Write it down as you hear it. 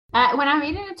When I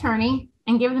meet an attorney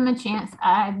and give them a chance,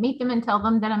 I meet them and tell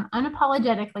them that I'm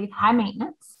unapologetically high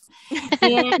maintenance.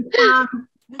 And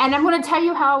and I'm going to tell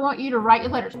you how I want you to write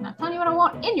your letters. I'm not telling you what I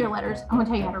want in your letters. I'm going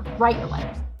to tell you how to write your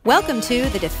letters. Welcome to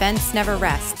The Defense Never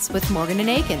Rests with Morgan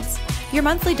Akins, your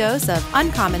monthly dose of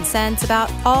uncommon sense about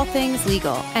all things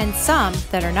legal and some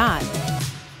that are not.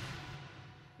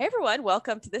 Hey everyone,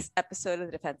 welcome to this episode of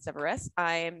The Defense Never Rests.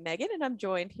 I am Megan and I'm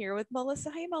joined here with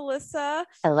Melissa. Hey Melissa.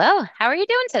 Hello, how are you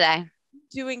doing today?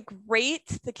 Doing great.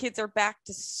 The kids are back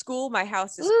to school. My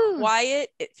house is quiet.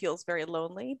 It feels very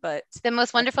lonely, but the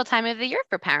most wonderful time of the year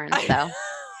for parents, though.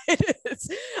 It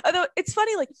is. Although it's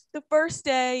funny, like the first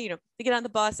day, to get on the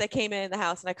bus, I came in the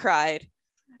house and I cried.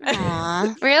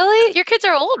 Aww, really? Your kids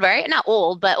are old, right? Not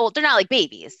old, but old. They're not like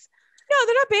babies. No,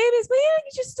 they're not babies, but yeah,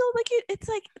 you just still like it. It's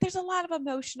like there's a lot of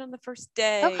emotion on the first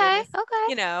day. Okay.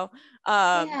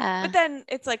 But then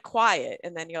it's like quiet,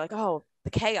 and then you're like, oh, the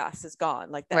chaos is gone.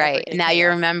 Like that. Right now, you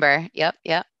remember. Yep.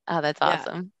 Oh, that's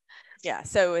awesome. Yeah.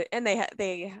 So, and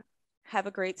they have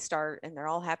a great start, and they're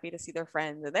all happy to see their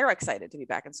friends, and they're excited to be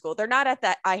back in school. They're not at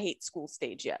that I hate school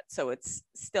stage yet, so it's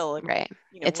still right.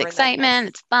 It's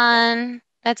excitement. It's fun. Yeah.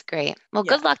 That's great. Well,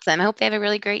 good luck to them. I hope they have a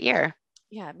really great year.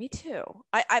 Yeah, me too.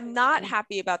 I'm not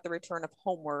happy about the return of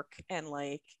homework and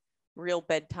like real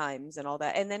bedtimes and all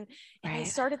that. And then they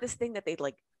started this thing that they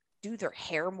like do their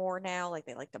hair more now. Like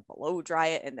they like to blow dry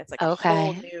it. And that's like a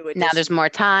whole new edition. Now there's more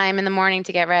time in the morning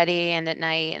to get ready and at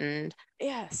night and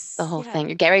the whole thing.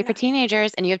 You get ready for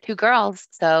teenagers and you have two girls.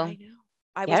 So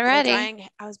I know.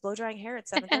 I was blow drying hair at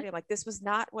 7:30. I'm like, this was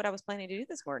not what I was planning to do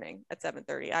this morning at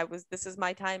 7:30. This is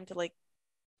my time to like,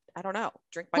 I don't know,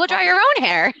 drink my blow dry your own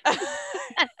hair.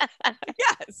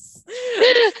 Yes.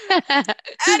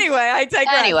 Anyway, I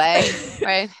digress. Anyway,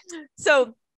 right.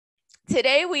 So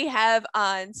today we have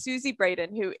on Susie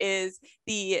Braden, who is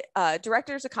the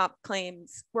directors of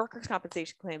workers'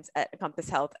 compensation claims at Compass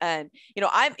Health. And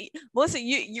I'm Melissa.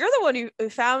 You're the one who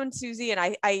found Susie,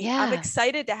 and I'm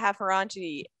excited to have her on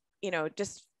to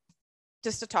just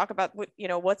to talk about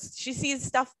what she sees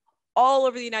stuff all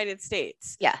over the United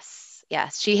States.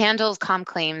 Yes, she handles comp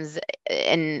claims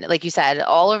and like you said,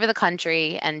 all over the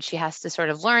country, and she has to sort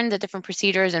of learn the different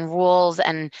procedures and rules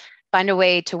and find a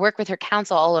way to work with her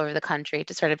counsel all over the country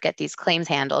to sort of get these claims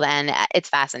handled. And it's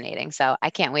fascinating. So I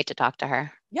can't wait to talk to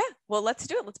her. Yeah, well, let's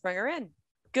do it. Let's bring her in.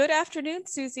 Good afternoon,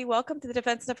 Susie. Welcome to the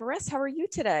Defense Never Rests. How are you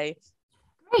today?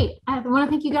 Great. I want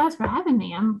to thank you guys for having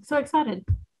me. I'm so excited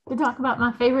to talk about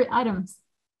my favorite items.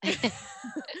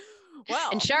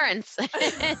 Well, insurance.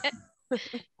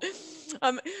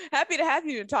 I'm happy to have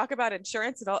you to talk about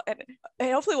insurance and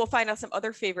hopefully we'll find out some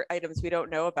other favorite items we don't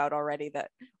know about already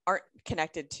that aren't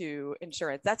connected to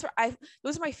insurance. That's where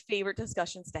those are my favorite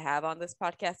discussions to have on this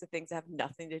podcast, the things that have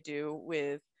nothing to do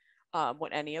with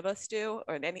what any of us do,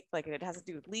 or like it has to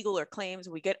do with legal or claims.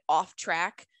 We get off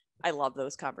track. I love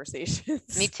those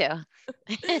conversations. Me too.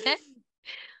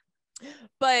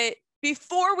 But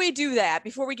before we do that,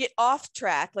 before we get off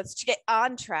track, let's get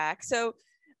on track. So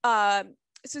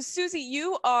Susie,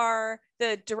 you are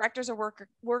the directors of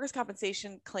workers'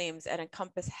 compensation claims at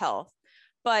Encompass Health,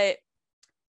 but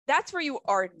that's where you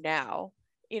are now.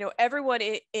 Everyone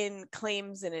in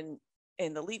claims and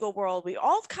in the legal world, we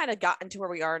all kind of gotten to where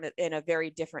we are in a very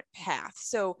different path.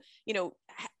 So,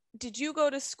 did you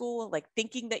go to school like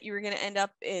thinking that you were going to end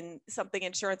up in something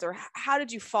insurance, or how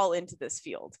did you fall into this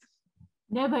field?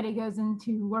 Nobody goes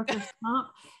into workers' comp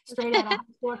straight out of high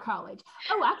school or college.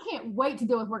 Oh, I can't wait to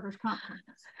deal with workers' comp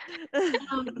claims.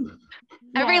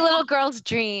 Every little girl's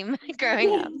dream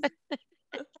growing up.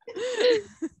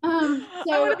 I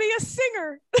want to be a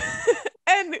singer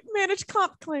and manage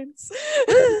comp claims.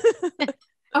 I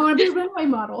want to be a runway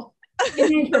model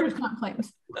and manage workers' comp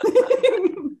claims.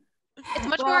 It's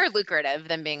much more lucrative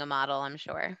than being a model, I'm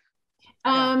sure.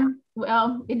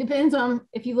 Well, it depends on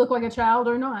if you look like a child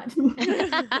or not.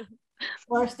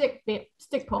 Or a stick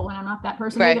pole, and I'm not that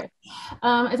person either.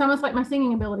 It's almost like my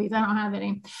singing abilities. I don't have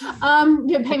any.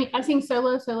 You pay me. I sing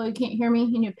solo. You can't hear me,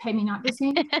 and you pay me not to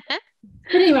sing.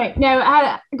 But anyway, no.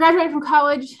 I graduated from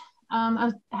college.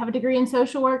 I have a degree in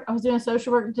social work. I was doing a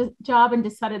social work job and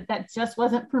decided that just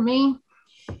wasn't for me.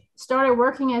 Started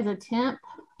working as a temp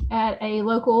at a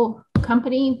local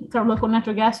company. It's our local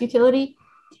natural gas utility,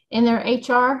 in their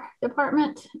HR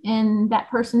department, and that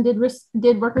person did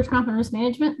workers' comp and risk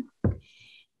management.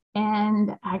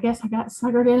 And I guess I got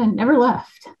suckered in and never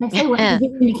left. They say when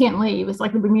you can't leave. It's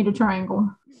like the Bermuda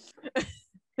Triangle.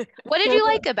 What did you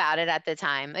like about it at the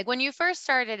time? Like when you first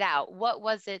started out, what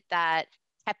was it that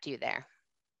kept you there?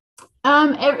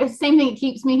 Same thing. It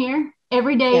keeps me here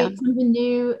every day. It's something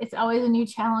new. It's always a new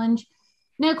challenge.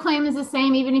 No claim is the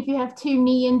same, even if you have two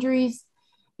knee injuries.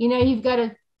 You've got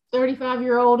a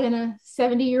 35-year-old and a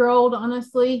 70-year-old,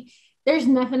 honestly. There's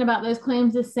nothing about those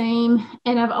claims the same.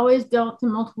 And I've always dealt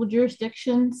in multiple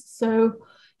jurisdictions. So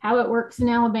how it works in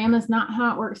Alabama is not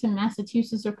how it works in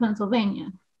Massachusetts or Pennsylvania.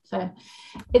 So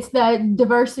it's the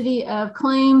diversity of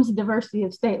claims, diversity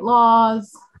of state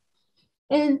laws.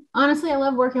 And honestly, I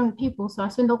love working with people. So I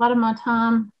spend a lot of my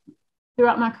time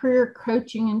throughout my career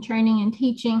coaching and training and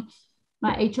teaching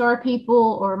my HR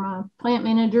people or my plant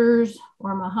managers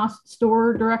or my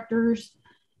store directors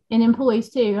and employees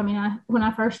too. I mean, when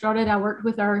I first started, I worked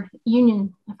with our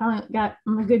union. I finally got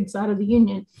on the good side of the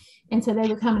union. And so they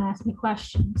would come and ask me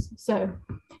questions. So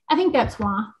I think that's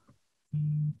why.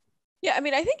 Yeah. I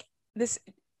mean, I think this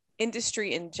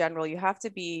industry in general, you have to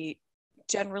be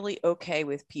generally okay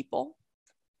with people.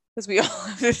 Because we all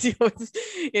have to deal with,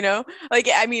 like,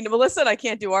 I mean, Melissa and I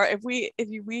can't do if we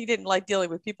didn't like dealing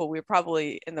with people, we're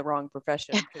probably in the wrong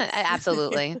profession.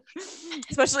 Absolutely.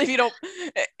 Especially if you don't,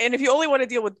 and if you only want to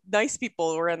deal with nice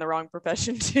people, we're in the wrong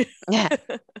profession too. Yeah.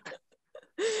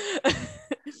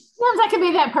 Sometimes I could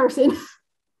be that person.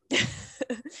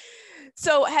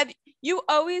 So have you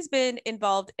always been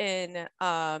involved in,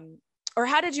 or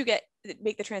how did you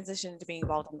make the transition to being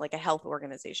involved in like a health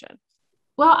organization?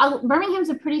 Well, Birmingham's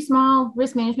a pretty small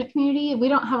risk management community. We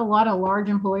don't have a lot of large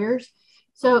employers.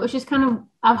 So it was just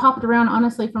I've hopped around,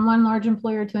 honestly, from one large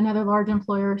employer to another large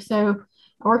employer. So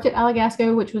I worked at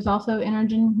Alagasco, which was also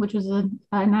Energen, which was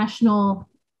a national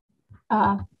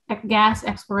gas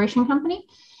exploration company.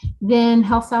 Then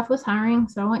Health South was hiring.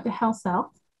 So I went to Health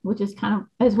South, which is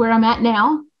is where I'm at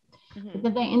now. Mm-hmm. But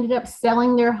then they ended up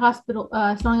selling their hospital,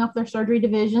 selling off their surgery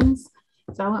divisions.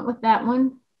 So I went with that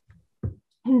one.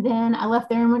 And then I left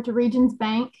there and went to Regions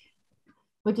Bank,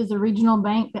 which is a regional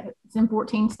bank that's in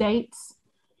 14 states.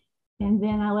 And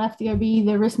then I left to go be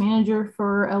the risk manager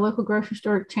for a local grocery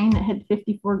store chain that had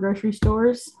 54 grocery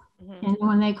stores. Mm-hmm. And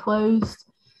when they closed,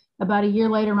 about a year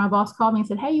later, my boss called me and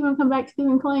said, "Hey, you want to come back to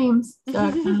doing claims?" So I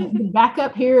went back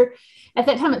up here. At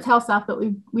that time, it's Health South, but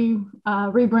we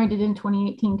rebranded in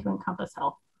 2018 to Encompass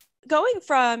Health. Going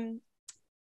from,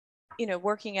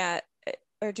 working at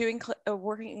or doing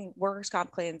working workers'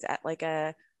 comp claims at like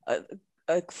a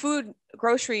food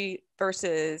grocery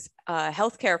versus a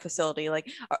healthcare facility, like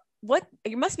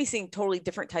you must be seeing totally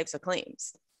different types of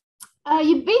claims.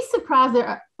 You'd be surprised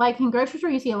that, like in grocery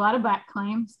store, you see a lot of back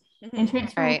claims, mm-hmm. and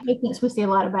transferring patients, we see a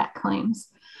lot of back claims.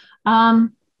 In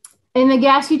the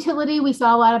gas utility, we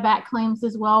saw a lot of back claims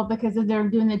as well because they're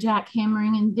doing the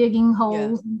jackhammering and digging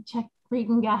holes and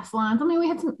reading gas lines. I mean,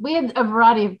 we had a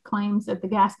variety of claims at the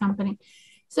gas company.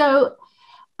 So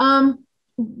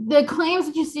the claims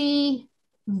that you see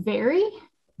vary,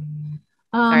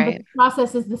 but the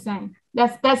process is the same.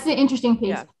 That's the interesting piece.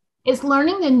 Yeah. It's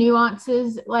learning the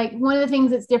nuances. Like one of the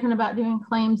things that's different about doing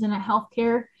claims in a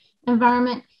healthcare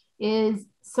environment is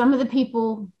some of the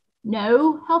people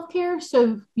know healthcare,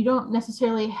 so you don't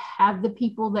necessarily have the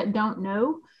people that don't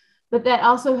know. But that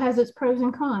also has its pros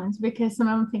and cons because some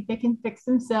of them think they can fix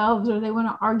themselves, or they want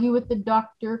to argue with the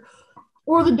doctor,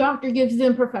 or the doctor gives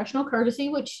them professional courtesy,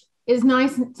 which is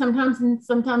nice sometimes, and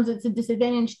sometimes it's a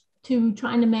disadvantage to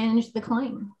trying to manage the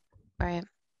claim. Right.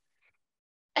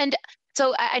 And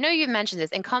so I know you've mentioned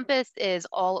this, Encompass is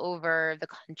all over the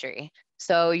country.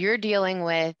 So you're dealing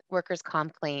with workers'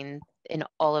 comp claims in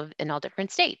all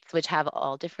different states, which have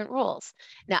all different rules.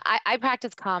 Now, I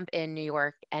practice comp in New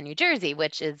York and New Jersey,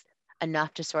 which is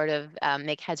enough to sort of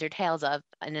make heads or tails of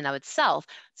in and of itself.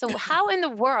 So how in the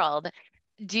world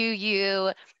do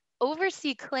you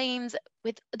oversee claims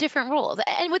with different rules?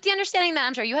 And with the understanding that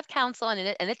I'm sure you have counsel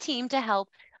and a team to help,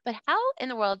 but how in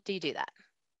the world do you do that?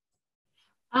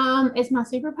 It's my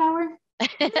superpower.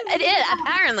 It is,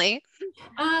 apparently.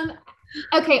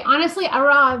 Okay, honestly, I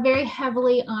rely very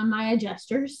heavily on my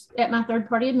adjusters at my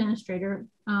third-party administrator.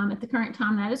 At the current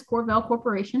time, that is Corvell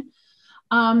Corporation.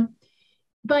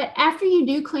 But after you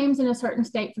do claims in a certain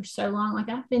state for so long, like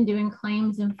I've been doing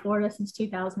claims in Florida since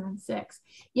 2006,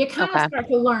 you kind of start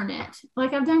to learn it.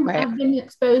 Like I've been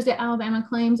exposed to Alabama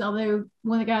claims, although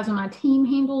one of the guys on my team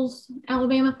handles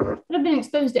Alabama, but I've been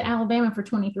exposed to Alabama for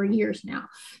 23 years now.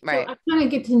 Right. So I kind of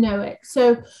get to know it.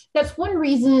 So that's one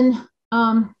reason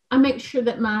I make sure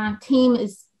that my team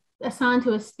is assigned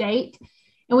to a state.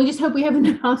 And we just hope we have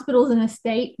enough hospitals in a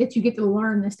state that you get to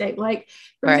learn the state. Like,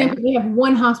 for example, we have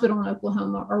one hospital in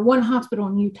Oklahoma or one hospital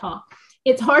in Utah.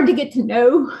 It's hard to get to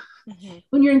know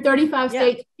when you're in 35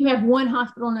 states. You have one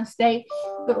hospital in a state.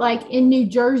 But like in New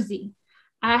Jersey,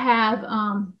 I have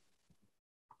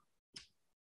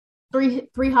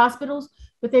three hospitals,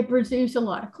 but they produce a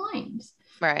lot of claims.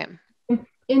 Right.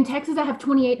 In Texas, I have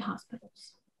 28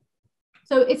 hospitals.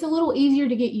 So it's a little easier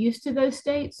to get used to those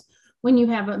states when you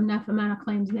have enough amount of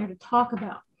claims in there to talk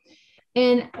about.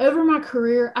 And over my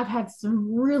career, I've had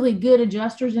some really good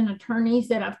adjusters and attorneys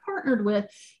that I've partnered with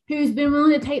who's been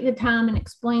willing to take the time and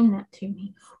explain that to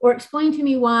me, or explain to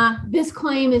me why this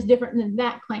claim is different than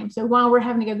that claim. So why we're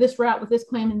having to go this route with this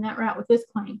claim and that route with this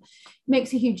claim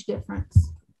makes a huge difference.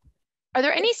 Are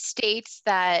there any states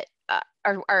that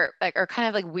are kind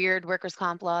of like weird workers'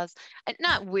 comp laws?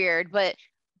 Not weird, but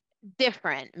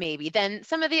different maybe than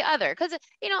some of the other, because a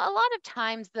lot of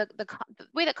times the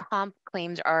way the comp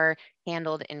claims are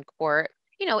handled in court,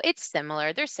 it's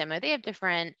similar. They're similar. They have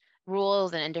different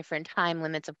rules and different time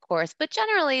limits, of course, but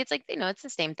generally it's like it's the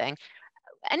same thing.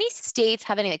 Any states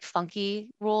have any like funky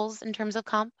rules in terms of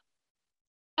comp?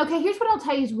 Okay, here's what I'll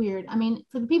tell you is weird. I mean,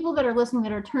 for the people that are listening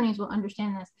that are attorneys will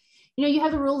understand this. You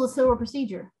have the rules of civil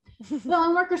procedure. Well,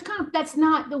 in workers' comp, that's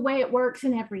not the way it works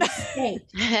in every state.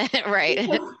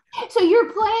 Right. So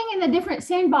you're playing in a different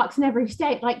sandbox in every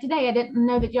state. Like today, I didn't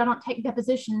know that y'all don't take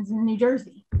depositions in New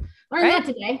Jersey. Learned that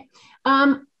today.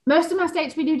 Most of my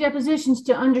states, we do depositions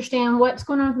to understand what's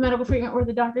going on with the medical treatment, where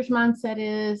the doctor's mindset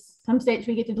is. Some states,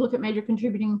 we get to look at major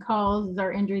contributing causes. Is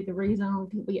our injury the reason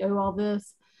we owe all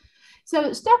this?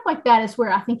 So stuff like that is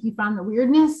where I think you find the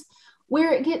weirdness.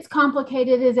 Where it gets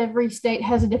complicated is every state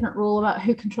has a different rule about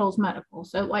who controls medical.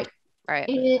 So like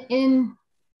in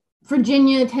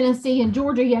Virginia, Tennessee, and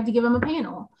Georgia, you have to give them a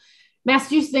panel.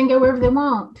 Massachusetts, they can go wherever they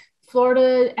want.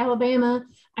 Florida, Alabama,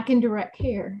 I can direct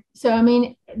care. So, I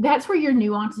mean, that's where your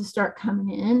nuances start coming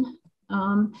in.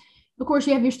 Of course,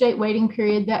 you have your state waiting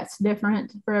period. That's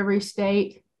different for every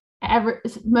state.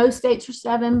 Most states are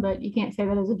 7, but you can't say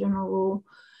that as a general rule.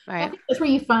 Right. I think that's where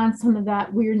you find some of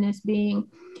that weirdness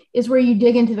is where you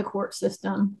dig into the court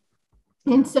system.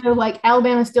 And so like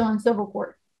Alabama's still in civil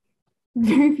court.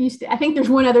 Very few states. I think there's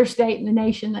one other state in the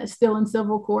nation that's still in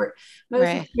civil court. Most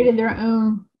have created their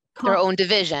own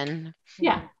division.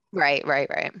 Yeah. Right.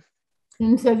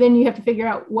 And so then you have to figure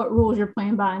out what rules you're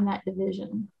playing by in that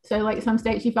division. So like some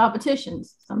states you file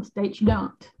petitions, some states you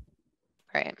don't.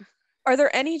 Right. Are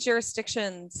there any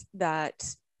jurisdictions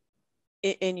that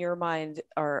in your mind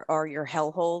are your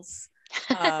hellholes?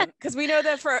 Because we know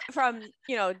that from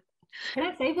Can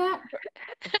I say that?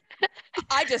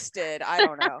 I just did. I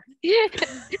don't know.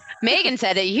 Megan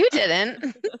said it. You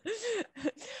didn't.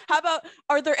 How about,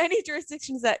 are there any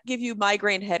jurisdictions that give you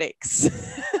migraine headaches?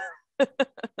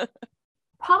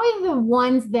 Probably the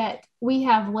ones that we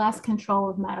have less control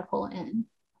of medical in.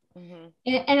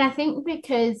 Mm-hmm. And I think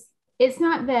because it's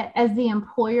not that as the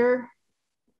employer,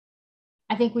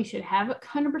 I think we should have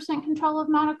 100% control of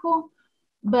medical,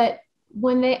 but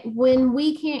when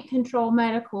we can't control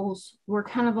medicals, we're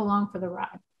kind of along for the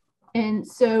ride. And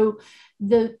so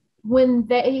when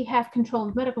they have control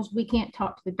of medicals, we can't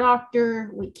talk to the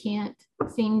doctor. We can't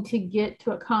seem to get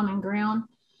to a common ground.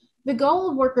 The goal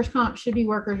of workers' comp should be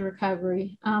workers'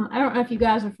 recovery. I don't know if you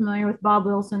guys are familiar with Bob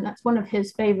Wilson. That's one of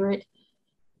his favorite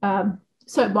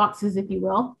soapboxes, if you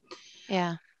will.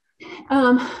 Yeah.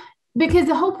 Because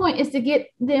the whole point is to get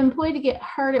the employee to get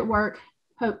hurt at work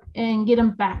and get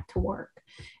them back to work.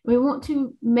 We want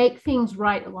to make things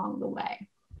right along the way.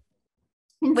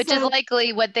 Which is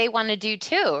likely what they want to do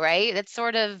too, right? It's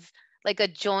sort of like a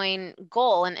joint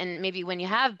goal. And maybe when you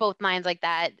have both minds like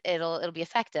that, it'll be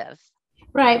effective.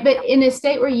 Right. But in a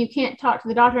state where you can't talk to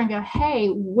the doctor and go, hey,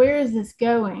 where is this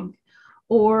going?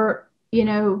 Or,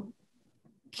 can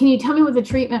you tell me what the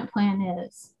treatment plan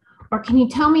is? Or can you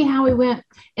tell me how we went?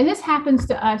 And this happens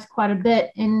to us quite a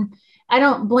bit. And I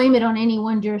don't blame it on any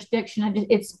one jurisdiction.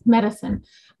 It's medicine.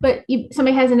 But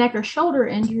somebody has a neck or shoulder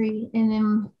injury, and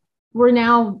then we're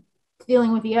now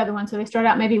dealing with the other one. So they start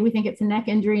out, maybe we think it's a neck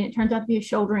injury, and it turns out to be a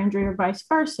shoulder injury or vice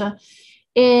versa.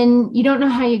 And you don't know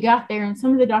how you got there. And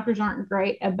some of the doctors aren't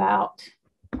great about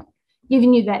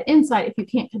giving you that insight if you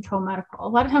can't control medical. A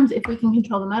lot of times, if we can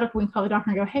control the medical, we can call the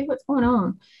doctor and go, hey, what's going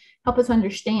on? Help us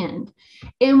understand.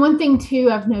 And one thing too,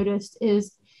 I've noticed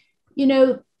is,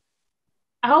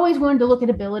 I always wanted to look at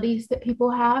abilities that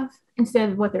people have instead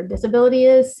of what their disability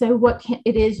is. So what can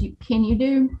you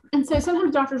do? And so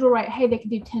sometimes doctors will write, hey, they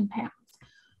can do 10 pounds.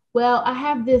 Well, I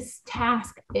have this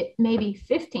task at maybe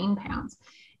 15 pounds.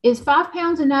 Is 5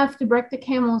 pounds enough to break the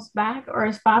camel's back, or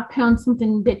is 5 pounds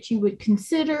something that you would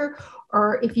consider?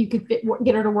 Or if you could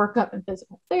get her to work up in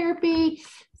physical therapy,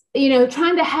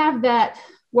 trying to have that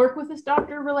work with this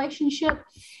doctor relationship.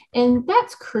 And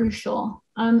that's crucial.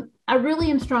 I really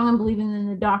am strong on believing in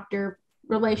the doctor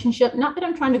relationship. Not that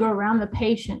I'm trying to go around the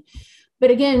patient,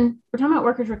 but again, we're talking about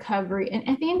workers' recovery. And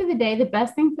at the end of the day, the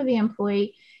best thing for the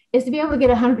employee is to be able to get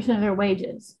 100% of their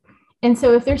wages. And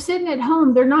so if they're sitting at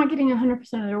home, they're not getting 100%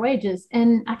 of their wages.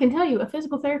 And I can tell you, a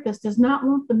physical therapist does not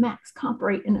want the max comp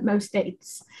rate in most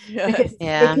states because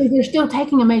they're still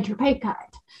taking a major pay cut.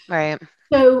 Right.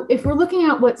 So if we're looking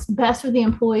at what's best for the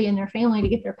employee and their family to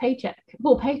get their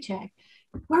full paycheck,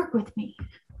 work with me.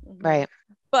 Right.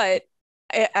 But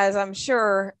as I'm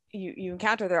sure you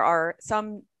encounter, there are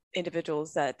some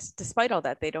individuals that, despite all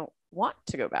that, they don't want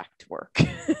to go back to work.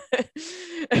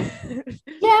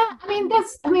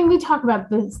 We talk about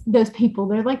those people.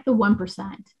 They're like the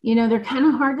 1%. They're kind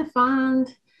of hard to find.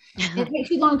 It takes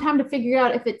you a long time to figure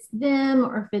out if it's them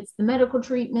or if it's the medical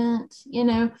treatment.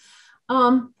 I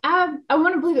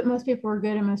want to believe that most people are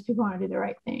good and most people want to do the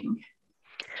right thing.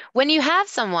 When you have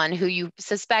someone who you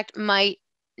suspect might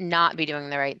not be doing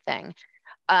the right thing,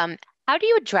 how do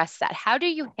you address that? How do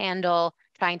you handle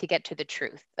trying to get to the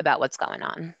truth about what's going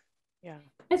on? Yeah.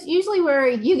 That's usually where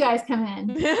you guys come in.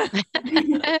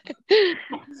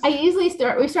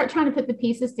 We start trying to put the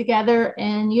pieces together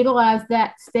and utilize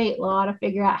that state law to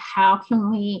figure out how can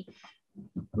we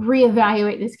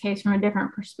reevaluate this case from a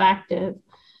different perspective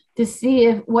to see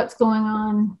if what's going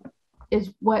on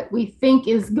is what we think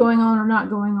is going on or not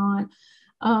going on.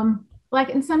 Like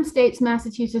in some states,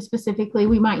 Massachusetts specifically,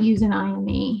 we might use an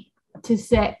IME to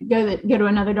go to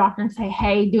another doctor and say,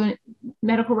 hey, do a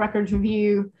medical records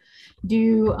review,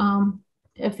 do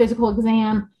a physical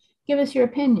exam, give us your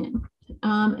opinion.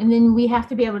 And then we have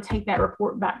to be able to take that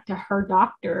report back to her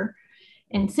doctor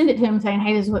and send it to him saying,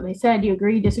 hey, this is what they said. Do you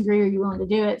agree, disagree, or are you willing to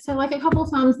do it? So like a couple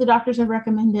of times the doctors have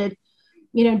recommended,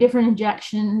 different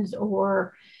injections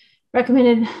or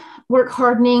recommended work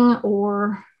hardening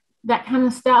or that kind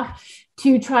of stuff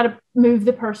to try to move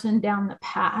the person down the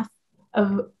path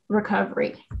of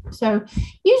recovery. So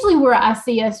usually where I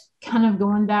see us kind of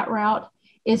going that route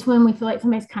is when we feel like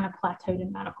somebody's kind of plateaued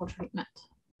in medical treatment.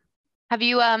 Have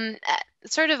you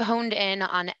sort of honed in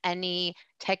on any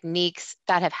techniques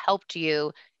that have helped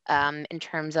you in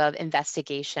terms of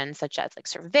investigation, such as like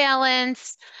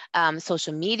surveillance,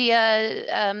 social media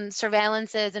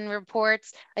surveillances and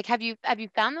reports? Like, have you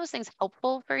found those things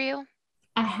helpful for you?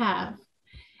 I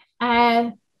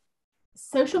have.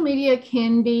 Social media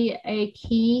can be a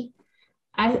key.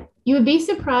 You would be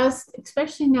surprised,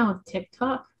 especially now with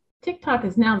TikTok. TikTok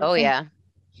is now. Oh yeah.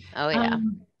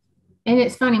 And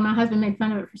it's funny. My husband made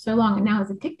fun of it for so long, and now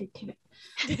he's addicted to it.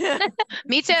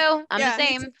 Me too. I'm the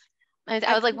same.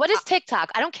 I was like, what is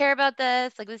TikTok? I don't care about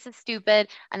this. Like, this is stupid.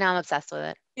 And now I'm obsessed with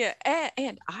it. Yeah.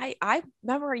 And I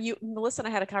remember Melissa and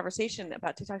I had a conversation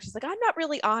about TikTok. She's like, I'm not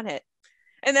really on it.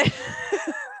 And then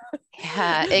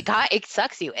yeah, it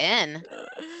sucks you in.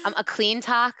 A clean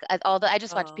talk. I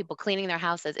just watch people cleaning their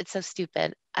houses. It's so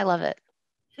stupid. I love it.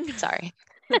 Sorry.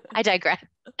 I digress.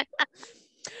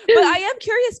 But I am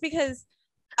curious because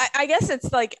I guess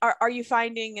it's like, are you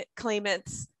finding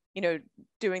claimants,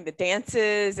 doing the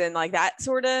dances and like that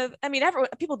sort of,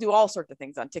 people do all sorts of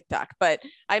things on TikTok, but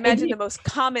I imagine the most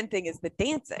common thing is the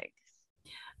dancing.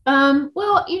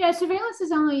 Well, surveillance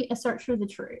is only a search for the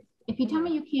truth. If you tell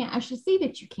me you can't, I should see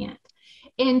that you can't.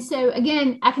 And so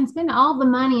again, I can spend all the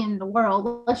money in the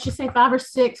world, let's just say $5 or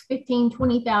 $6, $15,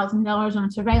 $20,000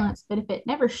 on surveillance. But if it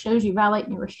never shows you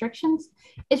violating your restrictions,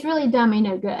 it's really done me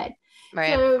no good.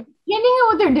 Right. So depending on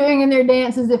what they're doing in their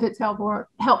dances, if it's helpful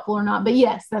or not. But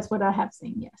yes, that's what I have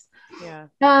seen. Yes.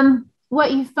 Yeah.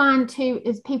 What you find too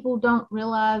is people don't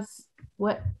realize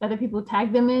what other people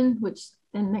tag them in, which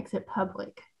then makes it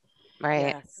public.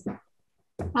 Right. Yes.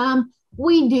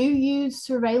 We do use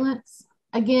surveillance.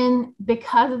 Again,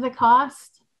 because of the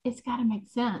cost, it's got to make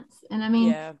sense. And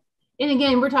and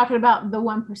again, we're talking about the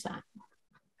 1%.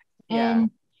 And,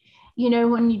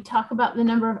 when you talk about the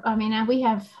number of, we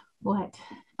have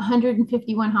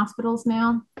 151 hospitals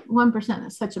now. 1%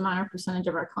 is such a minor percentage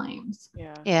of our claims.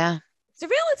 Yeah.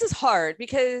 Surveillance is hard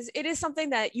because it is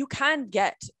something that you can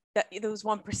get those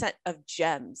 1% of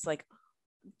gems, like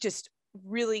just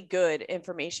really good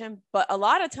information. But a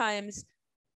lot of times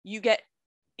you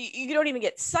don't even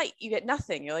get sight, you get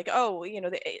nothing. You're like,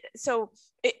 so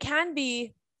it can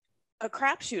be a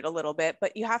crapshoot a little bit,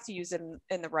 but you have to use it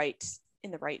in the right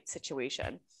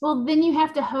situation. Well, then you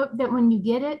have to hope that when you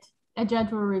get it, a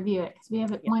judge will review it. Because we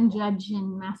have one judge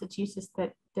in Massachusetts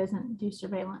that doesn't do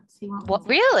surveillance. He won't. What,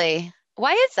 really?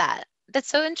 Why is that? That's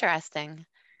so interesting.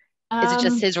 Is it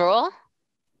just his role?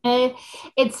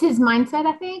 It's his mindset,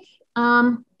 I think.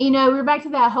 We're back to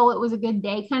that whole it was a good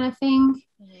day kind of thing.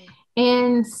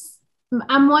 And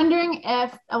I'm wondering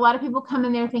if a lot of people come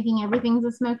in there thinking everything's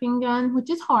a smoking gun, which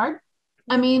is hard.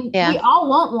 We all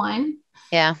want one.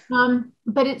 Yeah.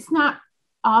 But it's not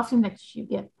often that you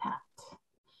get that.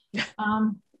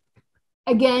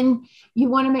 again, you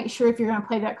want to make sure if you're going to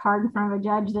play that card in front of a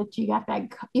judge that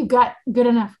you've got good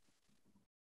enough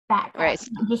backup, Right.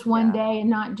 not just one day and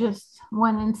not just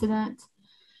one incident.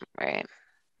 Right.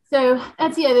 So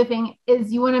that's the other thing,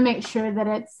 is you want to make sure that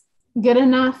it's good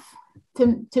enough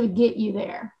to get you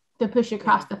there, to push you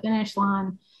across the finish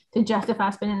line, to justify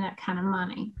spending that kind of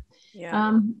money.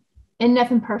 And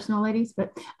nothing personal, ladies,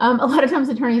 but a lot of times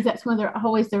attorneys, that's when they're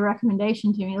always their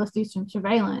recommendation to me, let's do some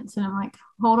surveillance. And I'm like,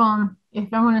 hold on,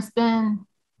 if I want to spend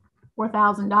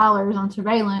 $4,000 on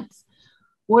surveillance,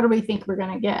 what do we think we're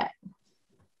going to get?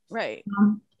 Right.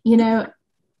 You know,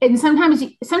 and sometimes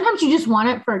you just want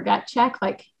it for a gut check.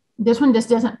 Like, this one just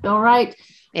doesn't feel right.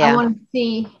 I want to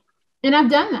see, and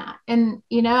I've done that. And,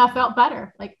 you know, I felt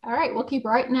better. Like, all right, we'll keep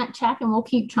writing that check and we'll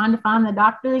keep trying to find the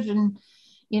doctors, and,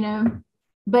 you know,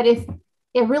 but if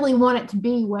I really want it to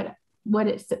be what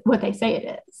they say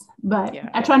it is, but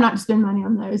I try not to spend money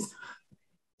on those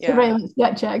surveillance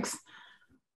gut checks.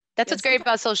 That's what's great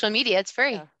about social media. It's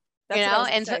free, you know,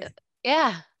 and so,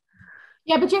 yeah,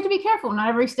 but you have to be careful. Not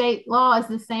every state law is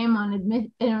the same on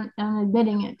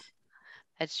admitting it.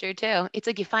 That's true too. It's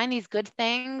like you find these good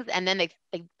things and then they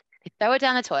throw it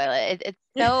down the toilet.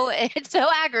 It's so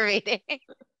aggravating.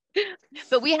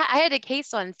 But I had a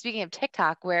case on, speaking of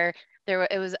TikTok, where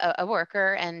it was a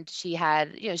worker, and she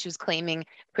had, you know, she was claiming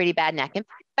pretty bad neck and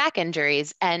back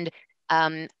injuries. And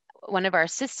one of our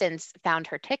assistants found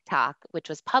her TikTok, which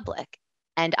was public.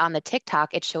 And on the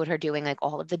TikTok, it showed her doing like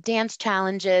all of the dance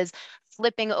challenges,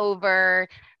 flipping over,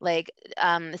 like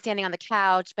standing on the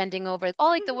couch, bending over, all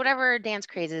like the whatever dance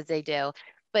crazes they do,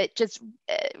 but just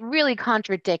really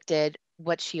contradicted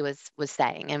what she was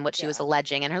saying and what she was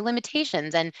alleging and her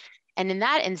limitations. And in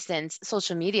that instance,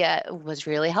 social media was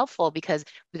really helpful because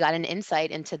we got an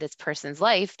insight into this person's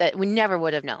life that we never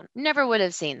would have known, never would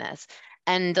have seen this.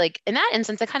 And like in that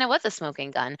instance, it kind of was a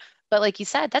smoking gun. But like you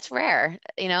said, that's rare.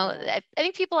 You know, I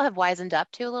think people have wisened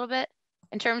up to a little bit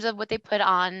in terms of what they put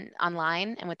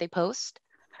online and what they post.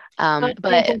 But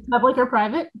if it's public or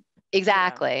private.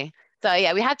 Exactly. So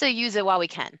yeah, we have to use it while we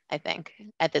can, I think,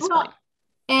 at this point.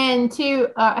 And two,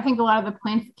 I think a lot of the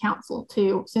plaintiff counsel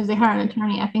too, as soon as they hire an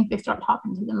attorney, I think they start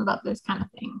talking to them about those kind of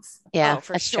things. Yeah,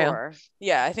 for sure. True.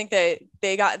 Yeah, I think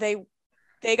they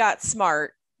got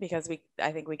smart because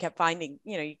I think we kept finding,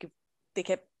 you know, they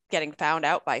kept getting found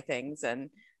out by things, and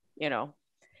you know,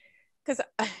 because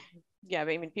I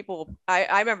mean, people.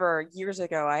 I remember years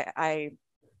ago, I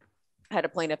had a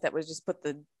plaintiff that was just put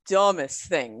the dumbest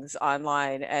things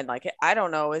online, and like, I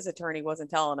don't know, his attorney wasn't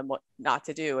telling him what not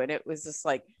to do, and it was just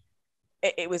like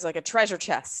it was like a treasure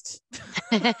chest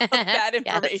of bad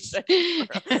information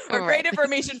or great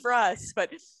information for us.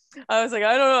 But I was like,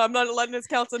 I don't know, I'm not letting this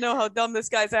counsel know how dumb this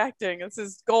guy's acting. This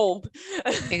is gold.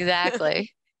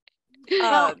 Exactly.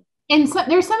 And so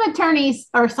there's some attorneys,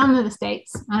 or some of the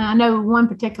states, I know one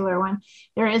particular one,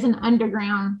 there is an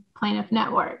underground plaintiff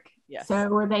network. Yes. So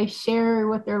where they share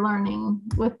what they're learning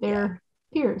with their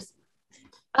peers.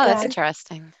 Oh, that's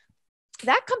interesting.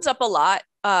 That comes up a lot.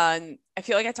 I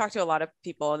feel like I talk to a lot of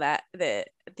people that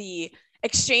the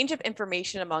exchange of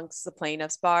information amongst the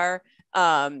plaintiffs bar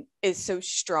is so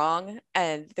strong,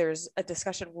 and there's a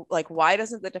discussion like, why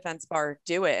doesn't the defense bar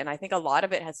do it? And I think a lot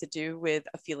of it has to do with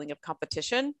a feeling of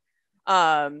competition.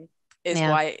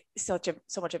 Why so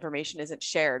much information isn't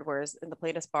shared, whereas in the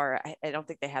plaintiffs bar, I don't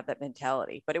think they have that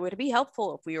mentality. But it would be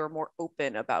helpful if we were more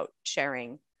open about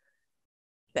sharing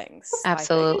things.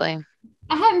 Absolutely.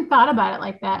 I hadn't thought about it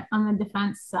like that on the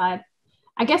defense side.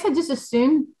 I guess I just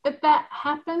assumed that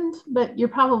happened, but you're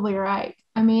probably right.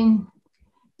 I mean,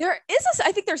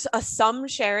 I think there's some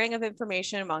sharing of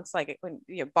information amongst like,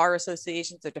 bar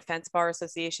associations or defense bar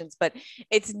associations, but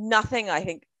it's nothing, I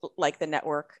think, like the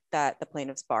network that the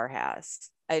plaintiffs bar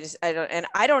has.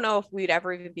 I don't know if we'd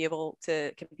ever even be able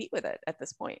to compete with it at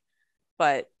this point,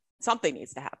 but something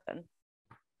needs to happen.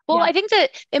 Well, I think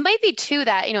that it might be too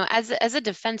that, you know, as a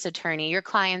defense attorney, your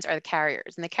clients are the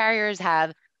carriers, and the carriers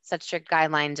have such strict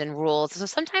guidelines and rules. So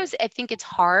sometimes I think it's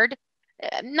hard,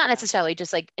 not necessarily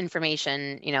just like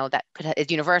information, you know, that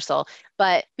is universal,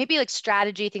 but maybe like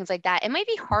strategy, things like that. It might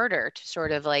be harder to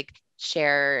sort of like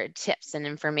share tips and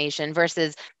information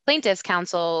versus plaintiffs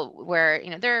counsel, where, you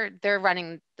know, they're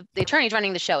running, the attorney's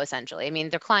running the show essentially. I mean,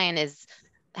 their client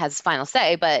has final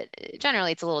say, but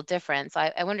generally it's a little different. So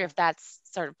I wonder if that's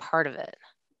sort of part of it.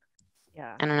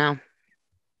 Yeah. I don't know.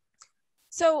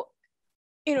 So,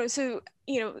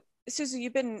 Susan,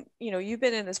 you've been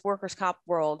in this workers' comp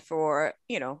world for,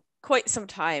 quite some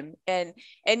time, and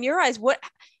in your eyes, what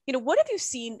have you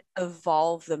seen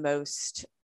evolve the most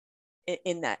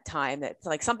in that time? That's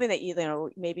like something that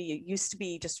maybe you used to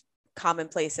be just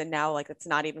commonplace and now like it's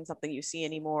not even something you see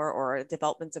anymore, or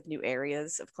developments of new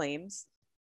areas of claims?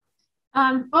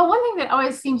 Well, one thing that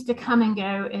always seems to come and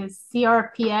go is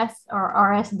CRPS or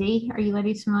RSD. Are you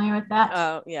ladies familiar with that?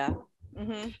 Oh, yeah.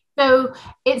 Mm-hmm. So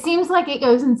it seems like it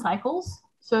goes in cycles.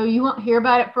 So you won't hear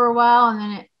about it for a while,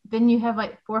 and then you have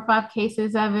like 4 or 5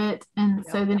 cases of it, and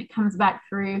so then it comes back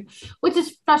through, which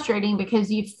is frustrating because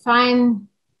you find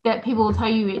that people will tell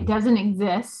you it doesn't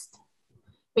exist,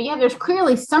 but yeah, there's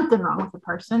clearly something wrong with the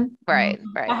person. Right.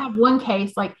 I have one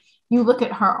case, like you look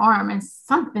at her arm and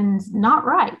something's not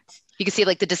right. You can see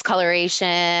like the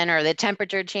discoloration or the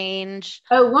temperature change.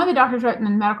 Oh, one of the doctors wrote in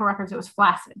the medical records it was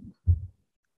flaccid.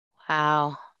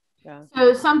 Wow. Yeah.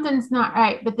 So something's not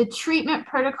right, but the treatment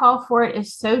protocol for it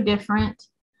is so different,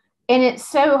 and it's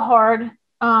so hard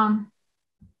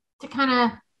to kind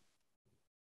of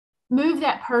move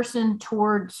that person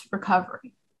towards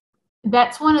recovery.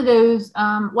 That's one of those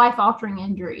life-altering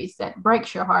injuries that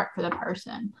breaks your heart for the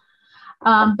person.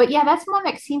 But yeah, that's one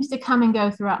that seems to come and go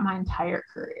throughout my entire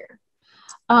career.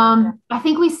 I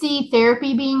think we see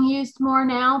therapy being used more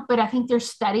now, but I think there's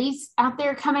studies out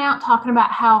there coming out talking about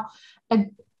how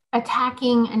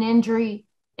attacking an injury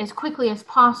as quickly as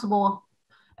possible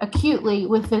acutely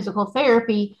with physical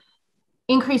therapy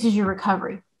increases your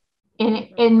recovery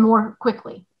and more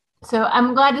quickly. So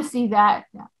I'm glad to see that.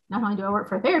 Not only do I work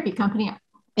for a therapy company,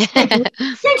 you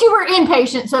were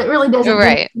inpatient, so it really doesn't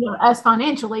benefit us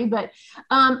financially, but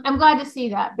I'm glad to see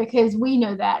that because we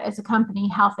know that as a company,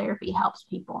 how therapy helps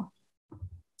people.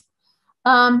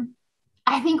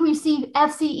 I think we see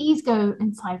FCEs go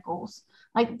in cycles.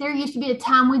 Like there used to be a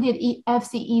time we did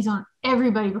FCEs on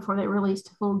everybody before they released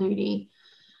to full duty.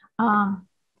 But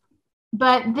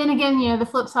then again, the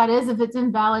flip side is if it's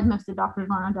invalid, most of the doctors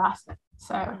won't address it.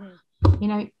 So,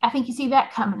 I think you see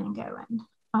that coming and going.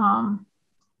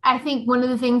 I think one of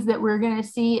the things that we're going to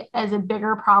see as a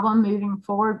bigger problem moving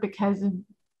forward because of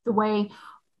the way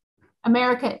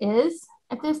America is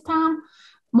at this time,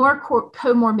 more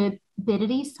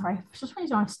comorbidities. Sorry, for some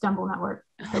reason I stumble on that word.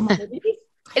 Comorbidities.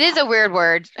 It is a weird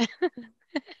word.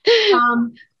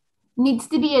 Needs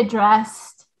to be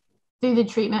addressed through the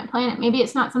treatment plan. Maybe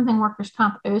it's not something workers'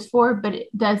 comp owes for, but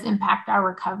it does impact our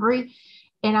recovery.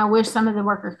 And I wish some of the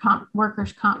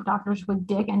workers' comp doctors would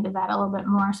dig into that a little bit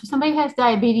more. So somebody who has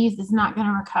diabetes is not going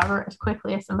to recover as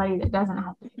quickly as somebody that doesn't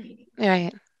have diabetes.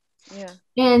 Right. Yeah.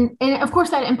 And of course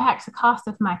that impacts the cost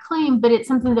of my claim, but it's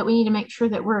something that we need to make sure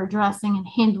that we're addressing and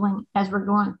handling as we're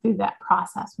going through that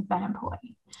process with that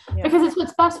employee, because it's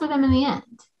what's best for them in the end.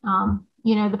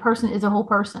 The person is a whole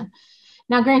person.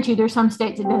 Now, grant you, there's some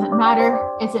states it doesn't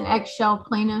matter. It's an eggshell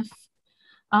plaintiff.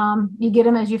 You get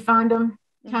them as you find them,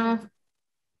 kind of.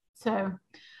 So,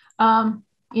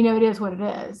 it is what it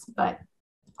is. But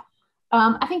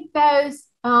I think those,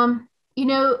 one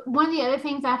of the other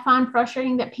things I find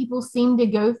frustrating that people seem to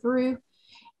go through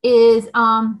is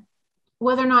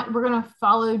whether or not we're going to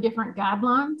follow different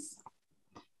guidelines.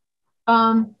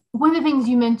 One of the things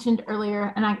you mentioned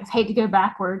earlier, and I hate to go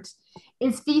backwards,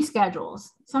 is fee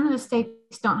schedules. Some of the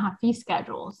states don't have fee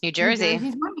schedules. New Jersey. New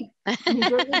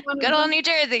Jersey's one Good old New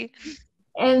Jersey.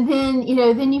 And then,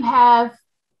 then you have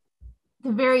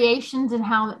the variations in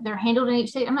how they're handled in each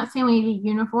state. I'm not saying we need a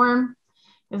uniform,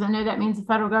 because I know that means the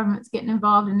federal government's getting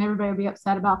involved and everybody will be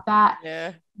upset about that.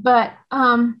 Yeah. But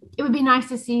it would be nice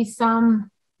to see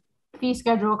some fee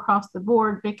schedule across the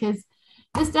board, because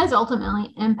this does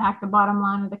ultimately impact the bottom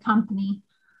line of the company.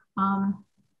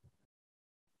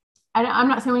 I'm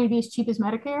not saying we need to be as cheap as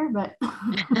Medicare, but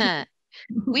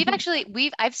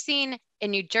I've seen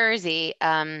in New Jersey,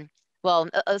 well,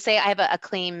 let's say I have a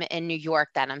claim in New York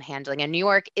that I'm handling, and New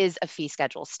York is a fee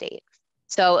schedule state.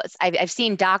 So I've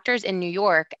seen doctors in New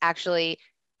York actually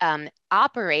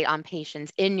operate on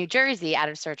patients in New Jersey out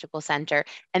of surgical center,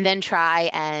 and then try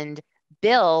and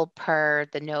bill per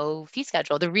the no fee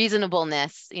schedule, the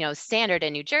reasonableness, standard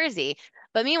in New Jersey.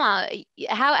 But meanwhile,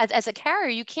 as a carrier,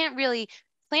 you can't really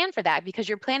plan for that, because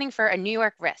you're planning for a New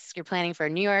York risk. You're planning for a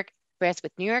New York risk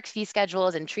with New York fee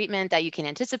schedules and treatment that you can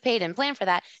anticipate and plan for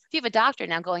that. If you have a doctor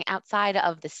now going outside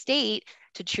of the state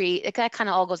to treat, that kind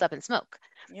of all goes up in smoke.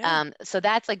 Yeah. So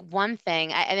that's like one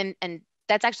thing, and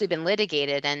that's actually been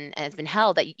litigated and it's been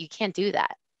held that you can't do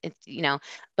that.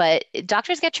 But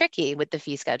doctors get tricky with the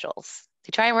fee schedules.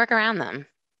 They try and work around them.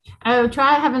 Oh,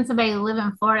 try having somebody live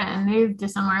in Florida and move to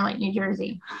somewhere like New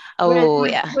Jersey. Oh,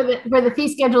 where the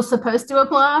fee schedule is supposed to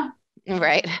apply.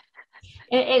 Right.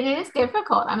 It is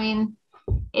difficult. I mean,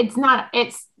 it's not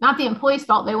the employee's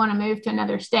fault they want to move to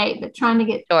another state, but trying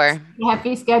to have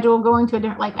fee schedule going to a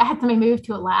different, like I had somebody move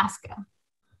to Alaska.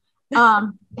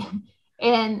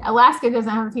 And Alaska doesn't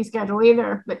have a fee schedule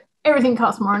either, but everything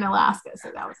costs more in Alaska.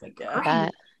 So that was like,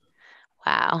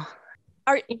 wow.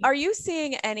 Are you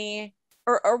seeing any,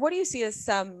 or what do you see as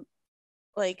some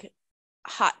like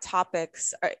hot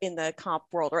topics in the comp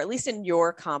world, or at least in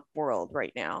your comp world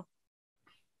right now?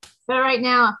 So right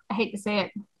now, I hate to say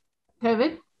it,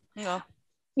 COVID. No.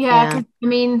 Yeah. I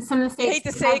mean, some of the states. I hate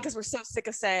to say it because we're so sick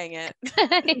of saying it.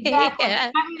 Exactly.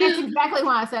 Yeah. I mean, that's exactly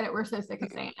why I said it. We're so sick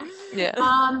of saying it.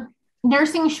 Yeah.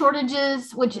 Nursing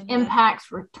shortages, which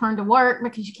impacts return to work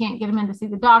because you can't get them in to see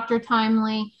the doctor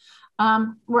timely.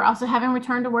 We're also having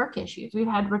return to work issues. We've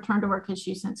had return to work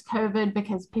issues since COVID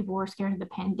because people were scared of the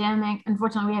pandemic.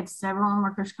 Unfortunately, we had several in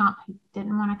workers' comp who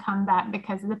didn't want to come back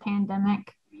because of the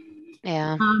pandemic.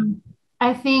 Yeah.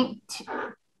 I think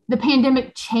the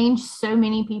pandemic changed so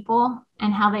many people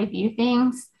and how they view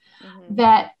things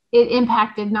that it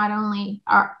impacted not only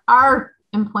our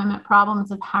employment problems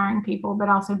of hiring people, but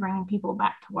also bringing people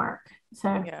back to work.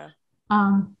 So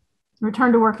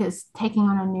return to work is taking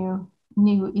on a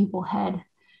new evil head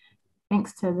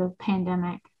thanks to the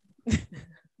pandemic.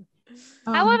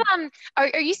 How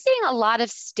are you seeing a lot of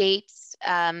states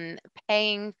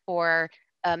paying for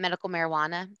medical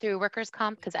marijuana through workers'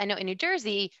 comp? Because I know in New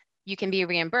Jersey you can be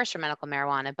reimbursed for medical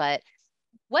marijuana, but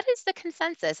what is the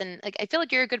consensus? And like, I feel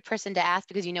like you're a good person to ask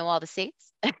because you know all the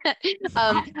states.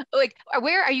 Like,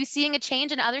 where are you seeing a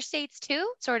change in other states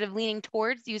too? Sort of leaning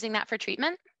towards using that for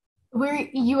treatment?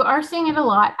 You are seeing it a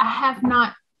lot. I have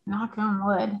not, knock on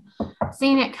wood,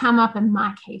 seen it come up in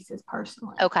my cases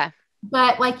personally. Okay.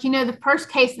 But like, the first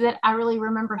case that I really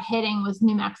remember hitting was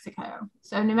New Mexico.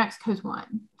 So New Mexico's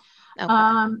one.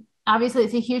 Okay. Obviously,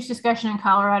 it's a huge discussion in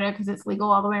Colorado because it's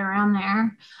legal all the way around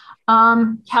there.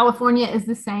 California is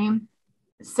the same.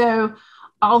 So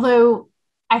although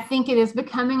I think it is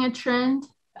becoming a trend,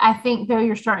 I think though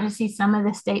you're starting to see some of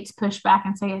the states push back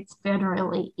and say it's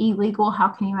federally illegal. How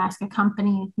can you ask a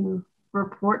company who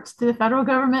reports to the federal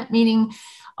government, meaning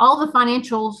all the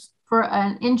financials for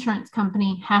an insurance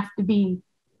company have to be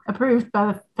approved by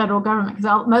the federal government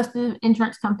because most of the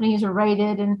insurance companies are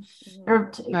rated and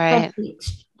they're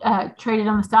traded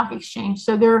on the stock exchange.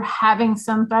 So they're having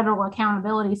some federal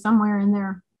accountability somewhere in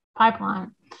their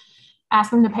pipeline.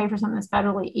 Ask them to pay for something that's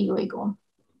federally illegal.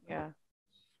 Yeah.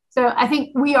 So I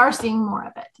think we are seeing more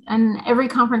of it. And every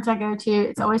conference I go to,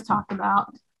 it's always talked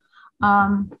about.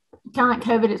 Kind of like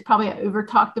COVID, it's probably over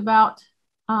talked about.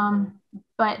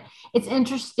 But it's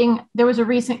interesting. There was a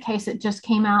recent case that just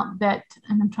came out that,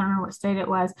 and I'm trying to remember what state it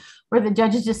was, where the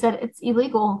judges just said it's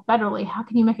illegal federally. How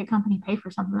can you make a company pay for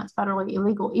something that's federally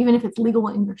illegal, even if it's legal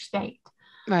in your state?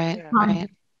 Right. Right.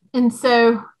 And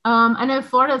so I know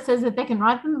Florida says that they can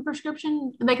write them a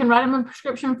prescription. They can write them a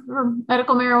prescription for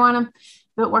medical marijuana,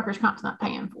 but workers' comp's not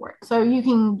paying for it. So you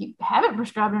can have it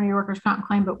prescribed under your workers' comp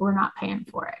claim, but we're not paying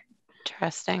for it.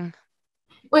 Interesting.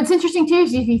 What's interesting too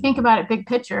is if you think about it big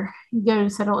picture, you go to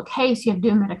settle a case, you have to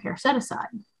do a Medicare set aside.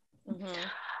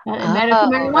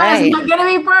 Medical marijuana is not going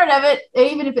to be part of it,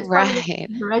 even if it's part of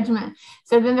the regimen.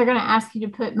 So then they're going to ask you to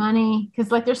put money,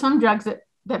 because like there's some drugs that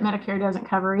Medicare doesn't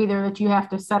cover either that you have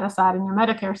to set aside in your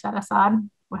Medicare set aside.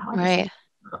 Well,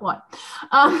 what?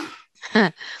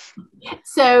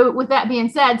 So with that being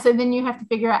said, so then you have to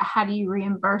figure out how do you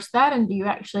reimburse that, and do you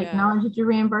actually acknowledge that you're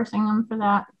reimbursing them for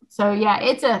that? So yeah,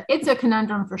 it's a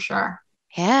conundrum for sure.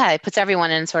 Yeah, it puts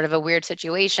everyone in sort of a weird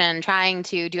situation, trying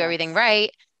to do everything right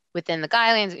within the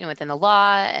guidelines, within the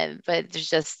law, but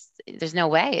there's no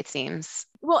way, it seems.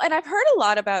 Well, and I've heard a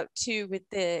lot about too with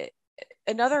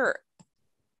another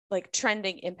like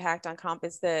trending impact on comp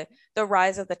is the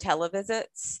rise of the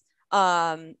televisits,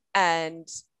 and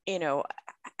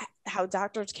how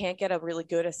doctors can't get a really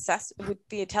good assessment with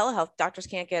the telehealth. Doctors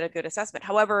can't get a good assessment.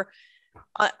 However,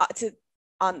 to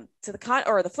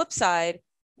the flip side,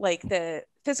 like the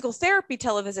physical therapy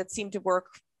televisits seem to work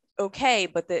okay,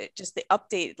 but the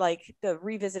update, like the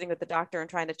revisiting with the doctor and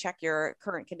trying to check your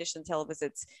current condition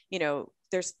televisits,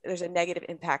 there's a negative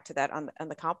impact to that on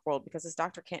the comp world, because this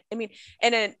doctor can't, and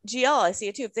in GL I see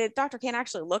it too, if the doctor can't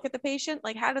actually look at the patient,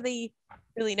 like how do they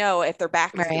really know if their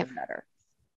back is doing better?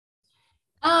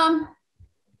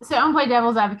 So I'm play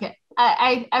devil's advocate.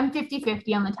 I'm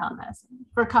 50-50 on the telemedicine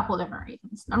for a couple of different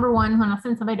reasons. Number one, when I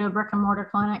send somebody to a brick and mortar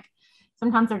clinic,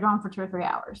 sometimes they're gone for 2 or 3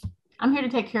 hours. I'm here to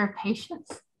take care of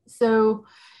patients. So,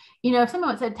 if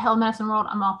someone said telemedicine world,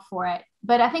 I'm all for it.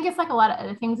 But I think it's like a lot of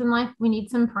other things in life. We need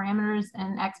some parameters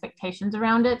and expectations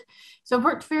around it. So I've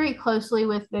worked very closely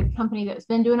with the company that's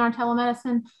been doing our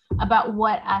telemedicine about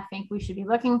what I think we should be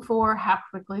looking for, how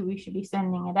quickly we should be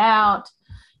sending it out,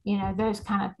 those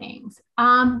kind of things.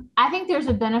 I think there's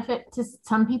a benefit to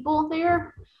some people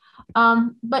there.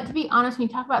 But to be honest, when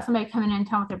you talk about somebody coming in and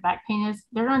telling what their back pain is,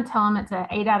 they're going to tell them it's an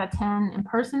 8 out of 10 in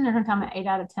person. They're going to tell them an 8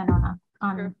 out of 10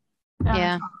 on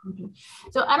Yeah.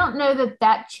 So I don't know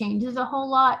that changes a whole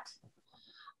lot.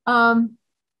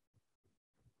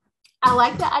 I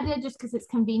like the idea just because it's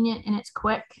convenient and it's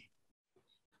quick.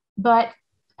 But,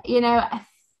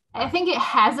 I think it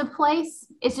has a place.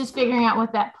 It's just figuring out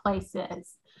what that place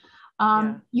is.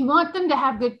 You want them to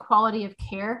have good quality of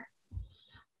care.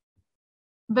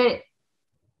 But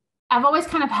I've always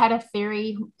kind of had a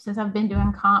theory since I've been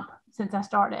doing comp since I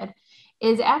started,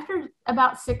 is after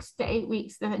about 6 to 8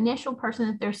 weeks, the initial person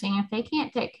that they're seeing, if they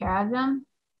can't take care of them,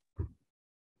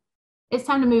 it's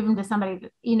time to move them to somebody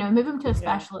that, move them to a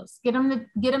specialist, get them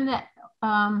the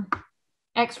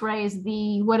x-rays,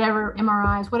 the whatever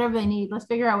MRIs, whatever they need. Let's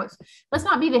figure out let's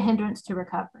not be the hindrance to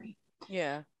recovery.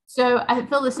 Yeah. So I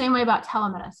feel the same way about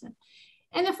telemedicine.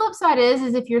 And the flip side is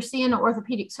if you're seeing an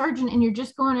orthopedic surgeon and you're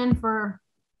just going in for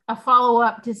a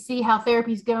follow-up to see how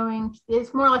therapy's going,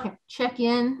 it's more like a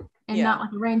check-in and not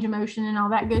like a range of motion and all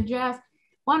that good jazz.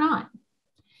 Why not?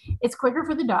 It's quicker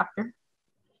for the doctor.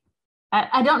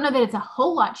 I don't know that it's a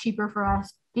whole lot cheaper for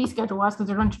us fee schedule-wise because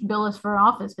they're going to bill us for an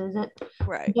office visit.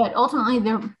 Right. But ultimately,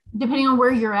 depending on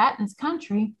where you're at in this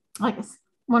country, like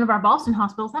one of our Boston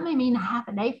hospitals, that may mean a half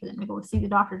a day for them to go see the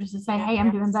doctor just to say, hey,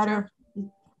 I'm doing better.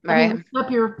 Right.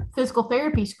 Up your physical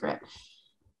therapy script.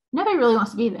 Nobody really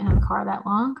wants to be in the car that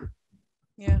long.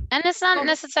 Yeah. And it's not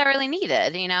necessarily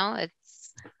needed,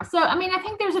 it's. So, I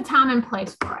think there's a time and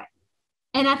place for it.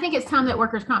 And I think it's time that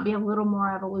workers' comp be a little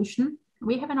more evolution.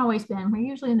 We haven't always been. We're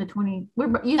usually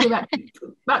we're usually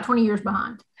about 20 years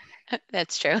behind.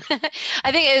 That's true.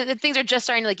 I think things are just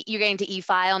starting, like you're getting to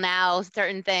e-file now,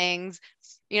 certain things.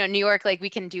 New York, like we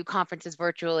can do conferences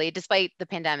virtually despite the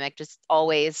pandemic, just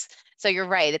always. So you're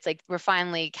right. It's like we're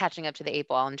finally catching up to the 8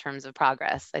 ball in terms of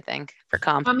progress, I think, for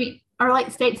comp. Are like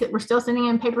states that we're still sending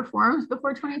in paper forms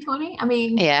before 2020?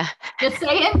 Yeah. Just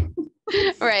saying.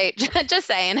 Right. Just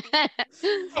saying.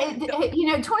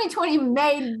 2020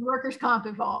 made workers' comp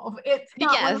evolve. It's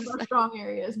not one of our strong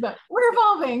areas, but we're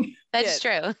evolving. That's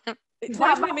true.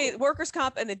 2020 made workers'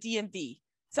 comp and the DMV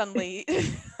suddenly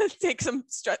take some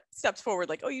steps forward,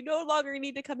 like, oh, you no longer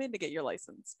need to come in to get your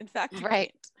license. In fact, you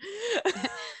right. can't.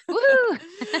 Woo!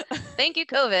 Thank you,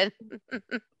 COVID.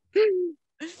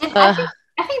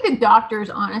 I think the doctors,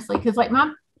 honestly, because like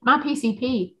my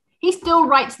PCP, he still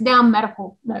writes down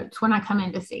medical notes when I come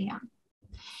in to see him.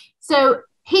 So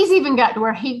he's even got to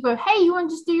where he goes, hey, you want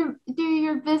to just do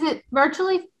your visit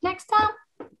virtually next time?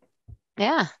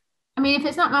 Yeah. If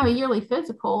it's not my yearly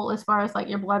physical, as far as like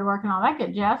your blood work and all that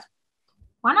good jazz,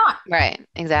 why not? Right.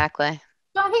 Exactly.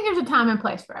 So I think there's a time and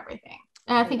place for everything.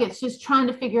 And I think it's just trying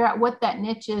to figure out what that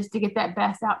niche is to get that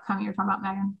best outcome you're talking about,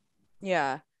 Megan.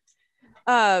 Yeah.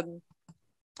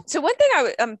 So one thing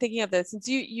I'm thinking of this, since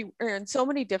you are in so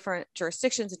many different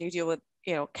jurisdictions and you deal with,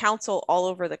 counsel all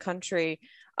over the country,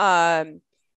 are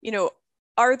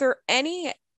there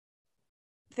any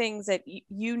things that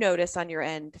you notice on your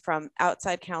end from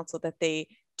outside counsel that they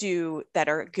do that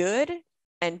are good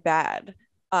and bad?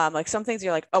 Like some things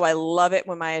you're like, oh, I love it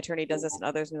when my attorney does this, and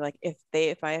others are like,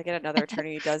 if I get another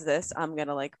attorney who does this, I'm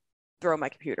gonna like throw my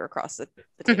computer across the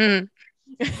table.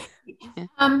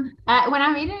 When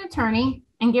I meet an attorney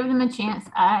and give them a chance,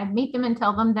 I meet them and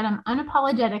tell them that I'm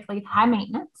unapologetically high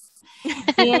maintenance.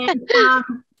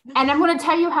 And I'm going to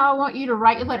tell you how I want you to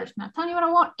write your letters. I'm not telling you what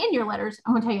I want in your letters.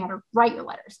 I'm going to tell you how to write your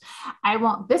letters. I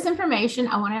want this information.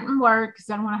 I want it in Word because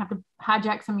I don't want to have to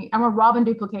hijack I want to rob and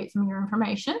duplicate some of your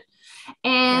information.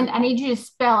 And I need you to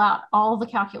spell out all the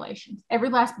calculations, every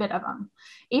last bit of them,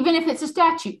 even if it's a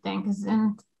statute thing, because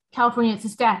in California, it's a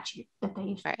statute that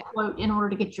they quote in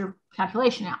order to get your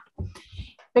calculation out.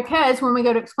 Because when we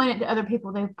go to explain it to other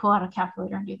people, they pull out a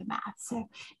calculator and do the math. So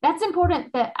that's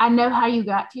important that I know how you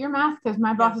got to your math, because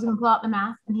my boss is going to pull out the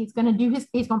math and he's going to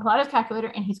pull out his calculator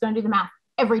and he's going to do the math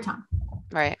every time.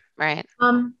 Right.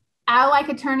 I like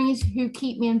attorneys who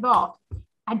keep me involved.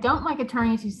 I don't like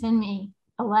attorneys who send me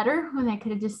a letter when they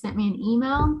could have just sent me an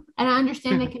email. And I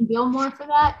understand they can bill more for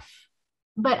that,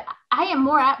 but I am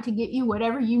more apt to get you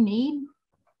whatever you need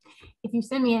if you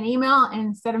send me an email, and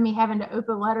instead of me having to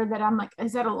open a letter that I'm like,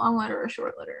 is that a long letter or a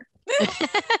short letter?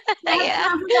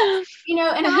 Yeah.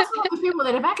 And I'm also one of those people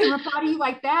that if I can reply to you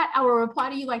like that, I will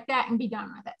reply to you like that and be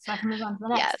done with it, so I can move on to the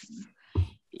next.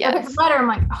 Yes. If it's a letter, I'm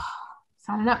like, oh,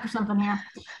 signing up for something here.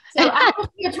 So I have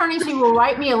attorneys who will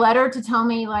write me a letter to tell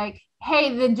me like,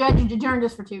 hey, the judge adjourned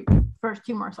us for two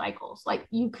more cycles. Like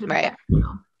you could have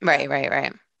Right.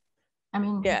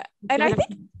 Yeah. And I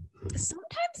think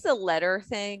sometimes the letter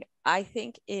thing, I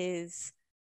think, is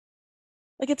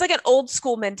like, it's like an old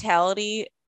school mentality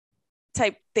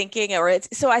type thinking, or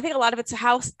so I think a lot of it's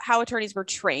how attorneys were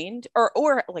trained,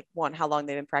 or like one, how long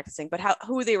they've been practicing, but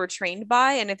who they were trained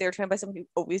by. And if they were trained by someone who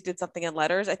always did something in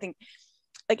letters, I think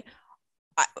like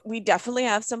we definitely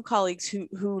have some colleagues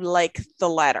who like the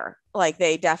letter, like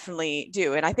they definitely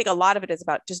do. And I think a lot of it is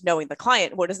about just knowing the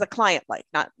client. What does the client like?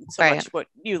 Not so much what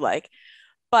you like,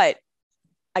 but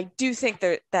I do think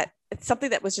that it's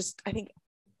something that was just, I think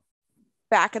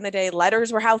back in the day,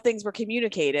 letters were how things were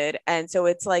communicated. And so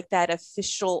it's like that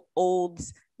official old,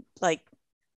 like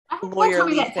lawyer.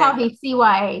 That's how he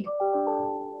CYA'd.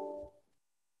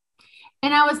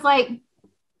 And I was like,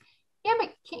 yeah,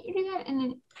 but can't you do that? And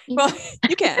then well,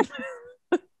 you can.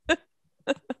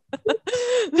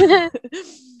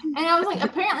 And I was like,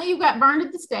 apparently you got burned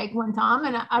at the stake one time.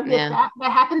 And I get that.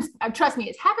 That happens. Trust me,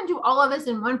 it's happened to all of us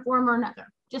in one form or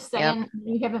another. Just saying,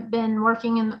 you haven't been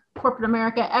working in corporate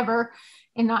America ever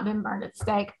and not been burned at the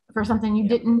stake for something you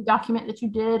didn't document that you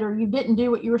did, or you didn't do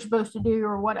what you were supposed to do,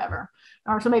 or whatever.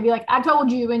 Or somebody be like, I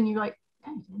told you, and you're like,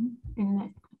 and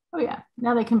then, oh yeah,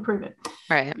 now they can prove it.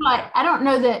 Right. But I don't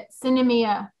know that sending me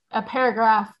a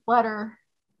paragraph letter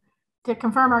to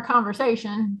confirm our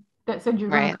conversation that said you're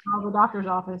going to call the doctor's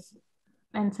office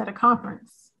and set a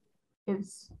conference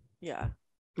is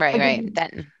right.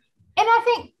 Then. And I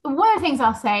think one of the things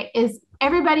I'll say is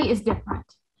everybody is different,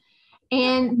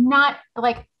 and not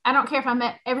like, I don't care if I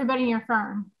met everybody in your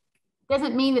firm.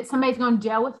 Doesn't mean that somebody's going to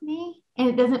gel with me. And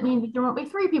it doesn't mean that there won't be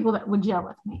 3 people that would gel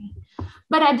with me.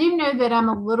 But I do know that I'm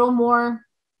a little more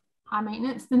high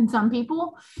maintenance than some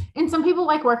people, and some people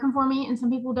like working for me and some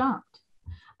people don't.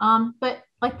 But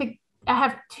like I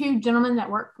have 2 gentlemen that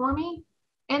work for me,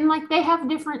 and like they have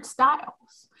different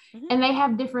styles. And they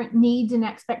have different needs and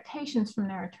expectations from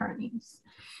their attorneys.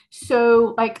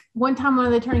 So like one time one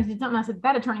of the attorneys did something, I said,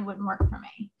 that attorney wouldn't work for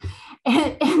me.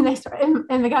 And they started,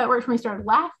 and the guy that worked for me started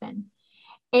laughing.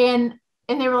 And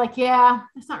they were like, yeah,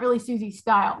 that's not really Susie's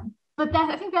style. But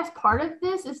I think that's part of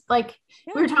this. Is like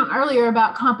we were talking earlier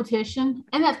about competition.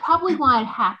 And that's probably why it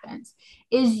happens,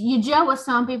 is you gel with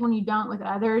some people and you don't with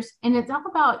others. And it's all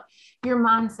about your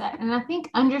mindset. And I think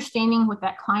understanding what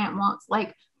that client wants,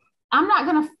 like,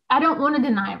 I don't want to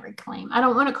deny every claim. I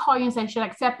don't want to call you and say, should I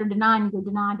accept or deny? And you go,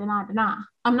 deny.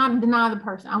 I'm not a deny the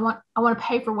person. I want to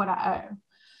pay for what I owe.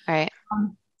 Right.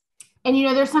 And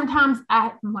there's sometimes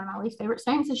one of my least favorite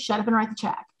sayings is shut up and write the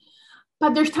check.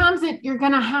 But there's times that you're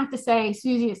going to have to say,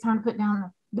 Susie, it's time to put down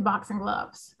the boxing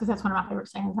gloves. Because that's one of my favorite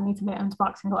sayings. I need somebody that owns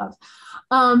boxing gloves.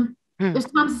 There's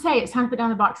times to say it's time to put down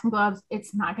the boxing gloves.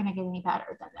 It's not going to get any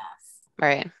better than this.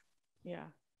 Right. Yeah.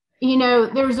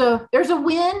 There's a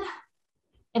win,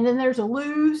 and then there's a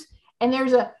lose, and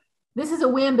this is a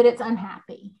win, but it's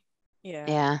unhappy.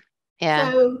 Yeah.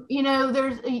 So,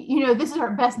 there's, this is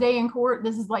our best day in court.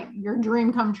 This is like your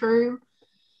dream come true.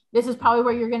 This is probably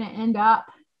where you're going to end up.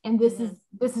 And this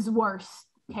is worst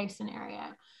case scenario.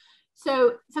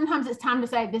 So sometimes it's time to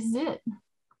say, this is it.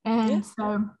 And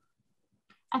so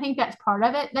I think that's part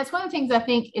of it. That's one of the things I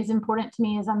think is important to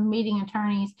me as I'm meeting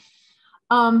attorneys.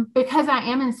 Because I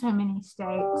am in so many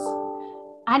states,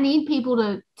 I need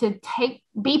people to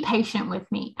be patient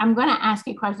with me. I'm going to ask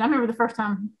you questions. I remember the first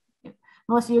time,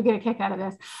 Melissa, you'll get a kick out of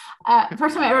this.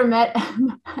 First time I ever met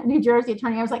a New Jersey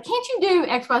attorney, I was like, can't you do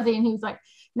X, Y, Z? And he was like,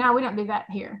 no, we don't do that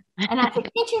here. And I said,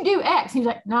 can't you do X? He's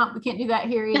like, no, we can't do that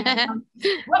here either.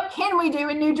 What can we do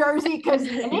in New Jersey? Because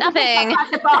nothing.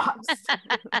 The box.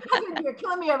 You're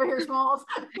killing me over here, Smalls.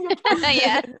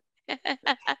 Yeah.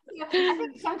 I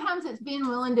think sometimes it's being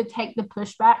willing to take the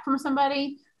pushback from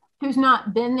somebody who's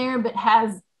not been there but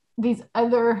has these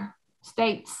other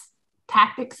states'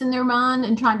 tactics in their mind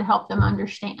and trying to help them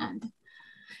understand.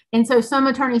 And so some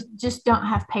attorneys just don't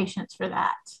have patience for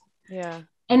that. Yeah.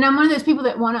 And I'm one of those people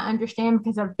that want to understand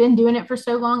because I've been doing it for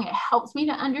so long. It helps me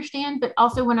to understand, but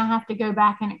also when I have to go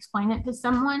back and explain it to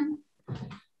someone,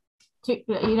 to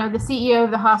the CEO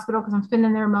of the hospital, because I'm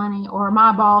spending their money, or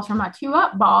my boss, or my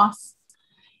 2-up boss,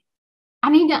 I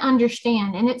need to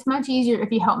understand. And it's much easier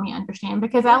if you help me understand,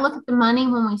 because I look at the money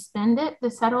when we spend it to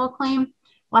settle a claim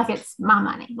like it's my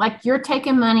money. Like you're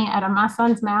taking money out of my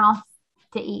son's mouth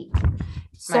to eat.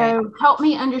 So help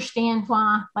me understand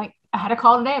why. Like I had a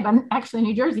call today about actually a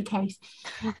New Jersey case.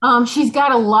 She's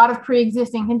got a lot of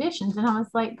pre-existing conditions. And I was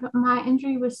like, but my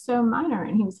injury was so minor.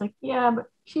 And he was like, yeah, but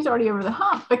she's already over the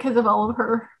hump because of all of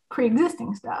her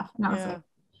pre-existing stuff. And I was like,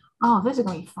 oh, this is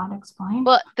going to be fun to explain.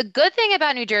 Well, the good thing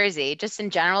about New Jersey, just in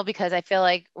general, because I feel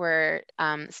like we're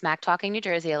smack talking New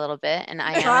Jersey a little bit, and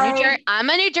I'm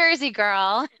a New Jersey girl.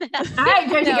 All right,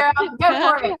 Jersey girl,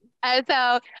 go for it.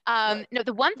 So, no,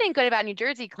 the one thing good about New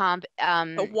Jersey comp,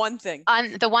 the one thing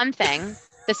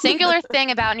The singular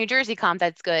thing about New Jersey comp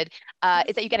that's good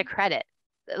is that you get a credit.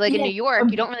 Like in New York,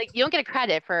 you don't get a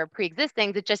credit for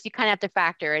pre-existing. It's just you kind of have to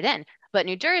factor it in. But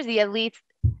New Jersey, at least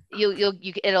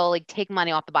it'll like take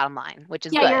money off the bottom line, which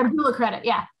is good. You're a dual credit.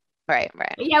 Yeah. Right.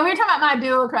 Yeah, we were talking about my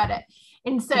dual credit.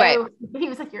 And so he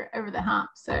was like, you're over the hump.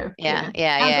 So yeah.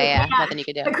 Nothing you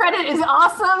could do. The credit is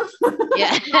awesome.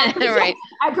 Yeah. Right.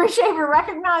 I appreciate you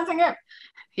recognizing it.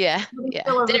 Yeah.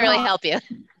 Didn't really help you.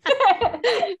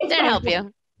 Didn't help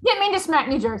you. Didn't mean to smack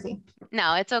New Jersey.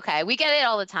 No, it's okay. We get it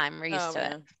all the time. We're used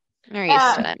to it. We're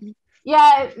used to it.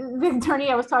 Yeah, the attorney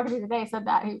I was talking to today said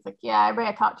that. He was like, yeah,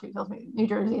 everybody I talked to tells me New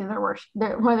Jersey is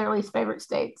one of their least favorite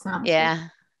states. Yeah.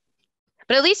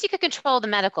 But at least you could control the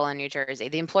medical in New Jersey.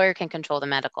 The employer can control the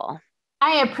medical.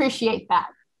 I appreciate that.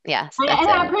 Yes. And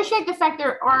I appreciate the fact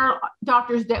there are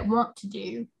doctors that want to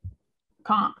do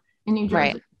comp in New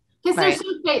Jersey. Because there's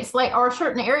some states, or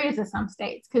certain areas of some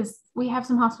states, because we have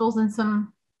some hospitals in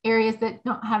some areas that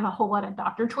don't have a whole lot of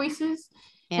doctor choices.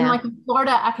 Yeah. And like in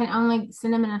Florida, I can only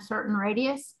send them in a certain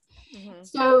radius. Mm-hmm.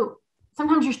 So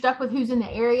sometimes you're stuck with who's in the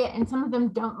area, and some of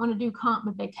them don't want to do comp,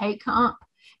 but they take comp.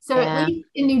 So at least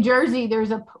in New Jersey, there's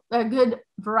a good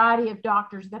variety of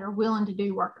doctors that are willing to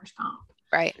do workers' comp.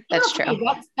 Right. That's true.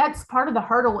 That's part of the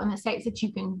hurdle in the states that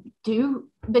you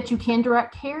can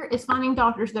direct care is finding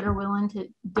doctors that are willing to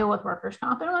deal with workers'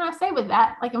 comp. And when I say with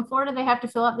that, like in Florida, they have to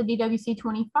fill out the DWC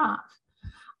 25.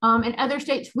 In other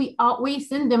states, we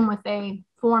send them with a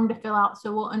form to fill out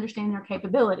so we'll understand their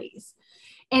capabilities.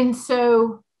 And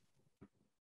so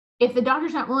if the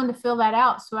doctor's not willing to fill that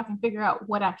out so I can figure out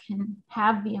what I can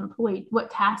have the employee, what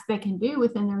tasks they can do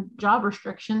within their job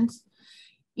restrictions,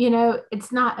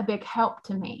 it's not a big help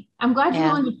to me. I'm glad you're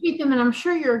willing to treat them, and I'm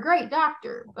sure you're a great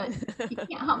doctor, but you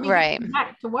can't help me get them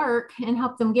back to work and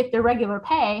help them get their regular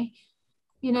pay.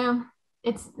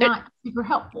 It's not super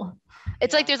helpful.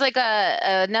 It's like there's like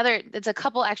it's a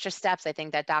couple extra steps I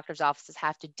think that doctors' offices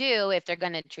have to do if they're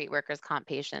going to treat workers' comp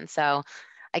patients. So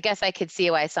I guess I could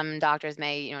see why some doctors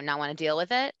may, not want to deal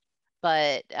with it,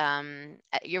 but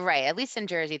you're right. At least in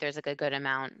Jersey, there's like a good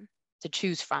amount to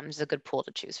choose from. There's a good pool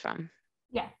to choose from.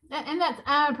 Yeah, and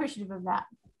I'm appreciative of that.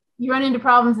 You run into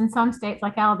problems in some states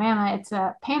like Alabama. It's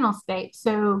a panel state,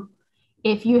 so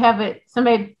if you have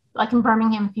somebody like in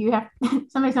Birmingham, if you have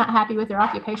somebody's not happy with their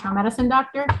occupational medicine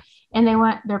doctor and they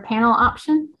want their panel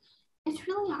option, it's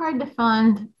really hard to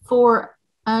find for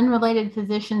unrelated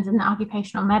physicians in the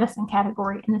occupational medicine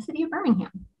category in the city of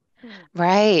Birmingham.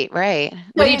 Right.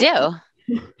 What do you do?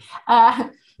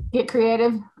 Get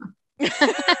creative.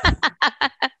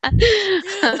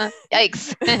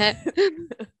 Yikes.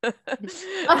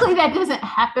 Luckily that doesn't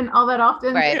happen all that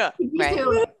often. Right.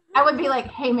 I would be like,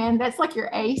 hey man, that's like your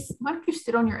ace. Why don't you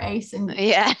sit on your ace and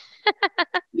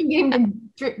you get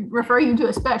him to refer you to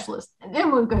a specialist, and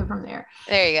then we'll go from there.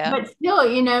 There you go. But still,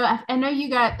 I know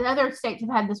the other states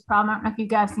have had this problem. I don't know if you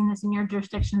guys seen this in your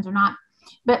jurisdictions or not,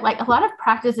 but like a lot of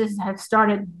practices have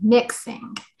started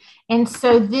mixing. And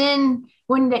so then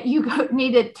when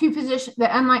needed two physicians,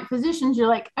 the unlike physicians, you're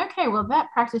like, okay, well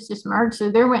that practice just merged. So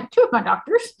there went two of my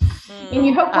doctors. And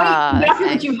you hope the doctor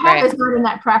that you have is not in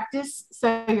that practice.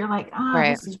 So you're like,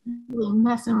 this is really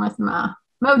messing with my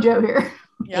mojo here.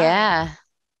 Yeah.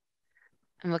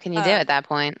 And what can you do at that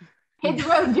point? Hit the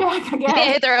road, Jack, I guess.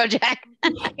 Hit the road, Jack.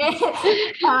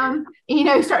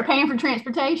 Start paying for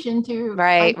transportation to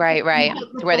right to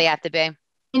where they have to be.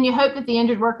 And you hope that the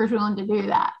injured worker is willing to do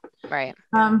that. Right.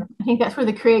 I think that's where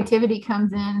the creativity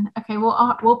comes in. Okay,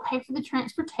 well, we'll pay for the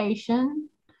transportation.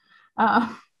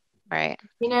 Right.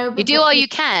 You do all you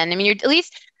can. I mean, you're at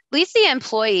least the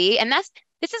employee, and this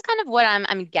is kind of what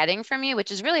I'm getting from you,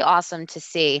 which is really awesome to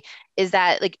see, is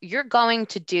that like you're going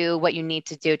to do what you need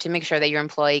to do to make sure that your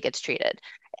employee gets treated.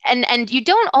 And you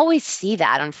don't always see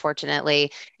that,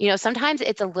 unfortunately. Sometimes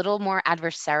it's a little more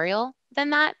adversarial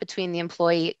than that between the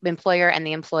employer and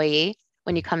the employee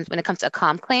when it comes to a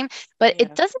comp claim, but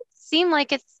it doesn't seem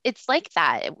like it's like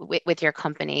that with your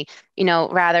company.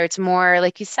 Rather it's more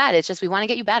like you said, it's just we want to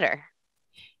get you better.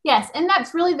 Yes, and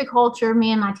that's really the culture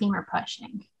me and my team are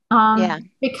pushing.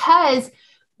 Because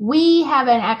we have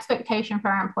an expectation for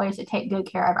our employees to take good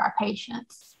care of our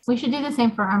patients. We should do the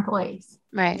same for our employees.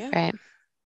 Right.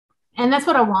 And that's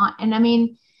what I want. And I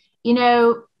mean,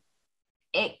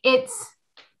 it's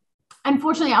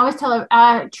unfortunately, I always tell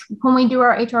when we do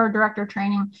our HR director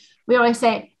training, we always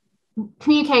say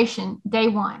communication, day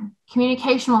one.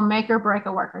 Communication will make or break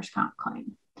a workers' comp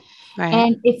claim. Right.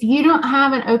 And if you don't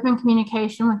have an open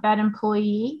communication with that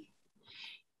employee,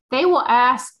 they will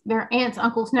ask their aunts,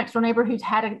 uncles, next door neighbor who's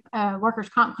had a workers'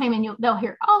 comp claim, and they'll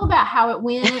hear all about how it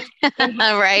went. And,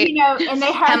 right. You know, and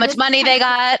they how much money they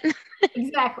got.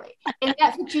 Exactly. And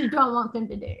that's what you don't want them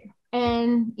to do.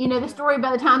 And, you know, the story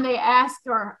by the time they ask,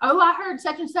 or, oh, I heard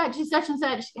such and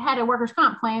such had a workers'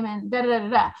 comp claim and da, da, da,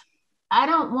 da. I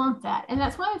don't want that. And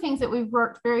that's one of the things that we've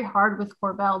worked very hard with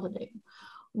Corbell to do.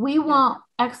 We want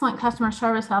excellent customer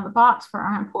service out of the box for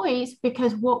our employees,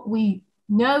 because what we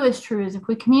know is true is if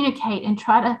we communicate and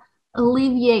try to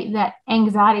alleviate that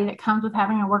anxiety that comes with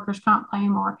having a workers' comp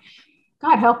claim, or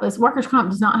God help us, workers' comp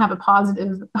does not have a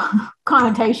positive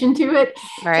connotation to it.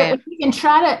 Right. So if we can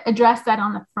try to address that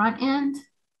on the front end,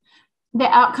 the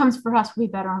outcomes for us will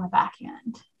be better on the back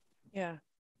end. Yeah.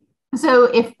 So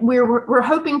if we're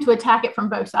hoping to attack it from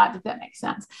both sides, if that makes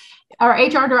sense. Our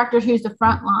HR directors, who's the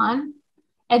front line,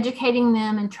 educating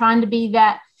them and trying to be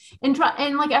that, and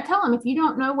like I tell them, if you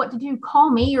don't know what to do, call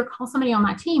me or call somebody on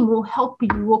my team. We'll help you.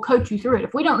 We'll coach you through it.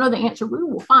 If we don't know the answer, we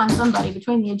will find somebody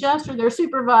between the adjuster, their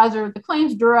supervisor, the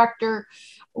claims director,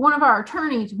 one of our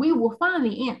attorneys. We will find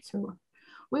the answer.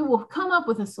 We will come up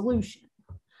with a solution.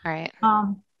 Right.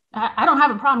 I don't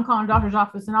have a problem calling a doctor's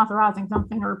office and authorizing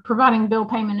something or providing bill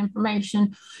payment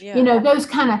information, Yeah. you know, those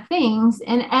kind of things.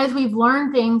 And as we've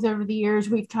learned things over the years,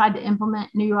 we've tried to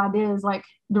implement new ideas like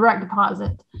direct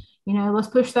deposit. You know, let's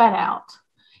push that out.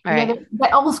 Right. You know,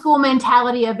 the old school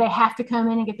mentality of they have to come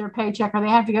in and get their paycheck, or they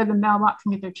have to go to the mailbox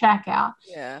and get their check out.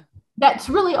 Yeah. That's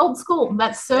really old school.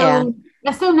 That's so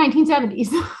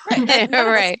 1970s. Right.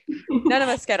 Right. None of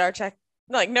us get our check.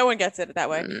 Like, no one gets it that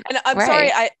way. And I'm Right.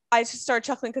 sorry, I just started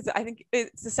chuckling because I think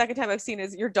it's the second time I've seen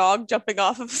is your dog jumping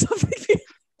off of something.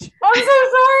 I'm so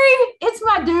sorry. It's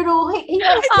my doodle.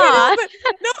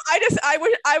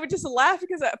 I would just laugh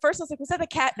because at first I was like, was that a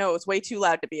cat? No, it's way too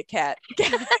loud to be a cat.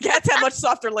 Cats have much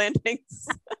softer landings.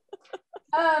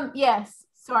 Yes.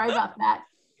 Sorry about that.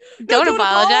 Don't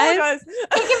apologize. It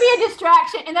can be a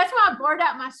distraction, and that's why I blurred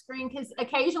out my screen, because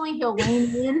occasionally he'll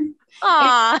lean in.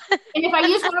 Aww. And if I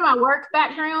use one of my work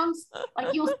backgrounds,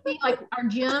 like you'll see like our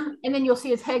gym, and then you'll see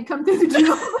his head come through the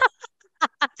gym.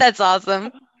 That's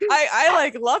awesome. I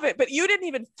like love it, but you didn't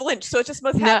even flinch, so it just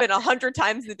must happen 100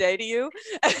 times a day to you.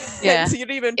 Yeah. So you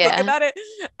didn't even think about it,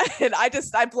 and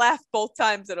I've laughed both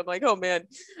times, and I'm like, oh man.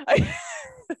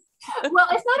 Well,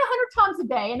 it's not 100 times a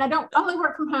day, and I don't only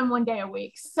work from home one day a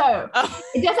week, so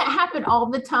it doesn't happen all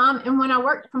the time. And when I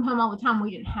worked from home all the time,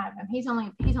 we didn't have him. He's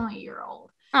only a year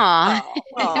old. Aww.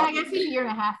 I guess he's a year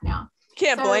and a half now.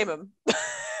 Can't blame him.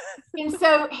 And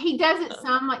so he does it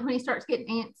some, like when he starts getting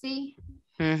antsy.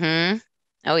 Mm-hmm.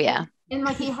 Oh yeah. And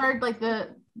like he heard like the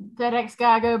FedEx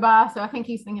guy go by, so I think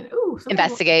he's thinking, "Ooh,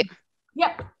 investigate."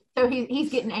 Yep. So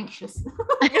he's getting anxious.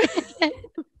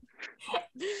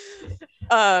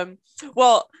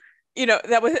 Well, you know,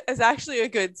 that is actually a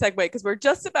good segue because we're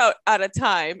just about out of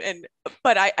time,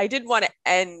 but I didn't want to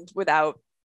end without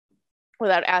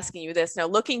asking you this. Now,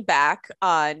 looking back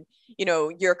on, you know,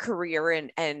 your career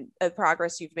and the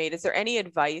progress you've made, is there any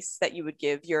advice that you would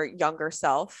give your younger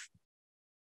self?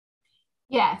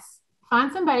 Yes.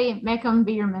 Find somebody, make them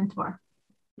be your mentor.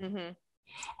 Mm-hmm.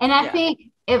 And I think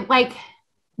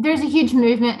there's a huge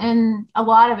movement in a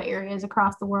lot of areas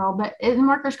across the world, but in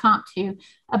workers' comp too,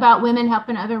 about women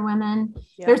helping other women.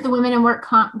 Yeah. There's the Women in Work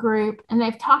Comp group, and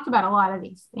they've talked about a lot of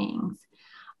these things.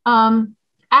 I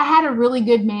had a really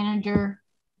good manager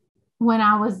when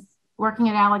I was working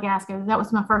at Allegasco. That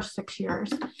was my first 6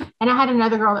 years. And I had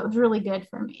another girl that was really good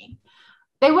for me.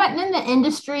 They wasn't in the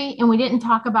industry, and we didn't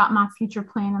talk about my future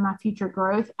plan and my future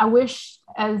growth. I wish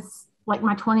as like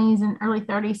my 20s and early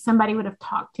 30s, somebody would have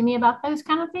talked to me about those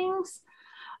kind of things.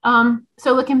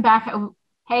 So looking back,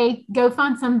 hey, go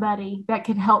find somebody that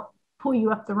could help pull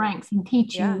you up the ranks and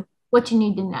teach you what you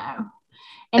need to know.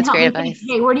 And that's great advice.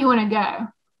 Think, hey, where do you want to go?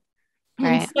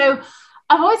 Right. And so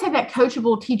I've always had that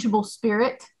coachable, teachable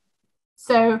spirit.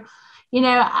 So, you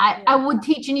know, I would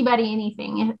teach anybody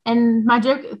anything. And my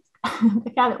joke,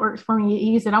 the guy that works for me,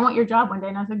 he said, I want your job one day.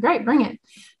 And I said, great, bring it.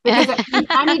 Because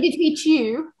I need to teach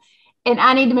you. And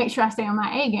I need to make sure I stay on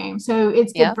my A game. So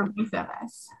it's good for both of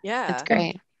us. Yeah. That's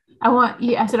great. I want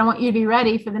you to be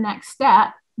ready for the next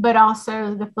step. But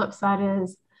also the flip side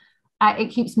is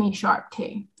it keeps me sharp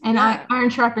too. And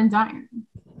iron sharpens iron.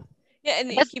 Yeah.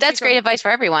 And that's great advice for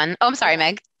everyone. Oh, I'm sorry,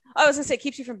 Meg. I was gonna say, it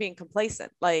keeps you from being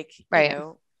complacent. Like, right.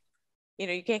 You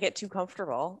know, you can't get too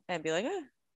comfortable and be like,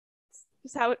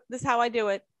 this is how I do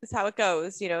it. This is how it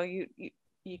goes. You know,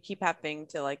 you keep having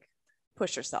to like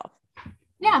push yourself.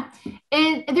 Yeah.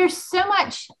 And there's so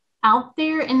much out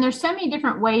there, and there's so many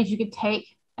different ways you could take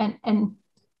an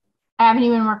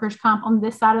avenue in workers' comp on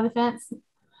this side of the fence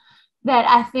that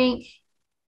I think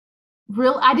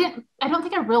I don't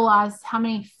think I realized how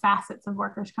many facets of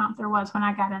workers' comp there was when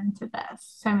I got into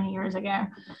this so many years ago.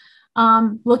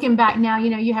 Looking back now,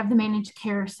 you have the managed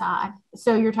care side.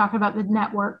 So you're talking about the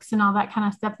networks and all that kind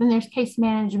of stuff. Then there's case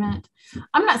management.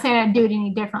 I'm not saying I'd do it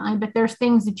any differently, but there's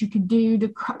things that you could do to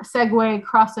segue,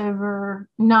 crossover,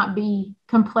 not be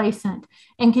complacent,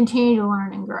 and continue to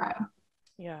learn and grow.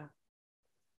 Yeah.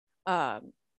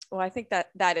 Well, I think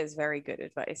that is very good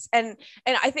advice. And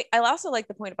I think I also like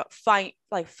the point about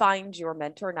find your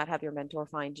mentor, not have your mentor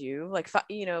find you. Like, I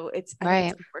think it's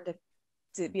important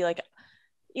to be like,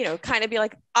 kind of be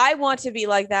like, I want to be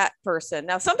like that person.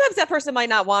 Now, sometimes that person might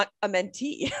not want a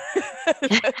mentee.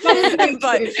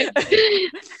 That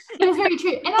is very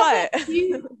true. And I think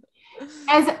too,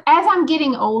 as I'm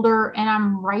getting older and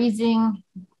I'm raising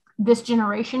this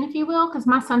generation, if you will, because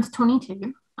my son's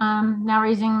 22, now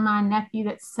raising my nephew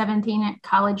that's 17 at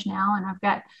college now, and I've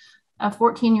got a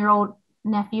 14-year-old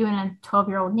nephew and a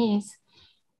 12-year-old niece.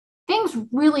 Things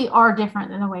really are different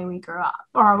than the way we grew up,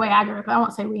 or the way I grew up. I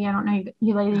won't say we, I don't know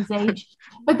you ladies' age,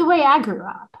 but the way I grew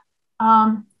up.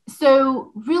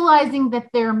 So realizing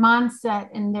that their mindset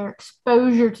and their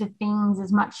exposure to things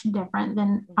is much different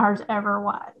than ours ever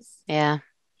was. Yeah.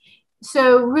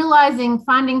 So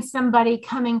finding somebody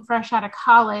coming fresh out of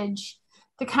college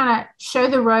to kind of show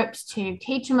the ropes to,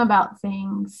 teach them about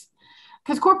things.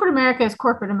 Because corporate America is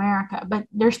corporate America, but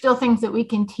there's still things that we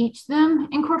can teach them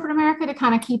in corporate America to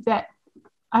kind of keep that,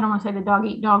 I don't want to say the dog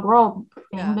eat dog roll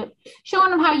thing, but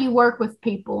showing them how you work with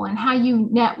people and how you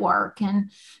network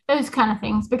and those kind of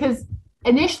things. Because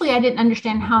initially I didn't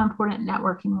understand how important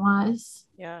networking was.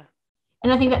 Yeah.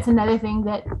 And I think that's another thing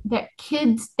that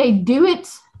kids, they do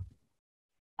it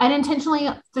unintentionally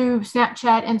through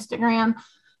Snapchat, Instagram,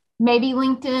 maybe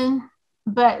LinkedIn,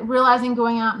 but realizing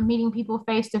going out and meeting people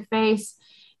face to face,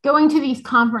 going to these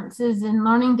conferences and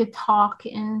learning to talk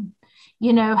and,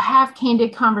 have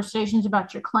candid conversations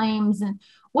about your claims and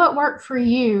what worked for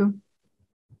you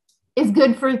is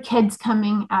good for kids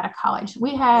coming out of college.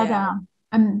 We had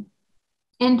an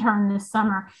intern this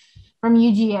summer from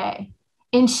UGA,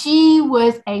 and she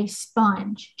was a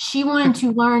sponge. She wanted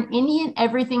to learn any and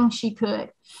everything she could.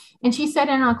 And she sat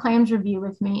in on a claims review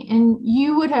with me, and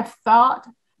you would have thought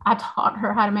I taught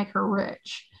her how to make her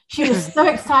rich. She was so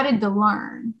excited to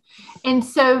learn. And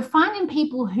so finding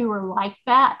people who are like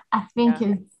that, I think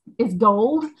is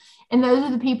gold. And those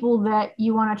are the people that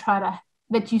you want to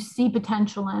that you see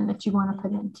potential in, that you want to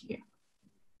put into you.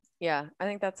 Yeah, I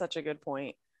think that's such a good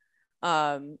point.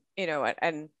 And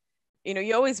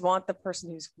you always want the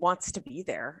person who wants to be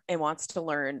there and wants to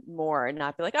learn more and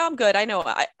not be like, oh, I'm good. I know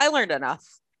I learned enough.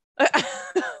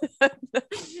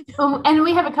 And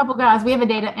we have a couple guys. We have a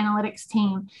data analytics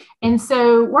team, and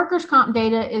so workers' comp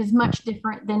data is much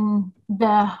different than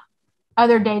the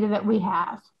other data that we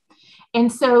have.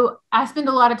 And so I spend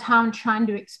a lot of time trying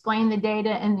to explain the data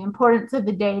and the importance of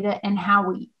the data and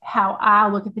how I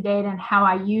look at the data and how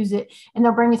I use it. And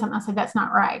they'll bring me something. I'll say, that's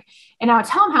not right. And I'll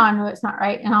tell them how I know it's not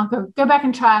right. And I'll go back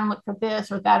and try and look for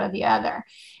this or that or the other.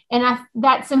 And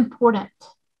that's important,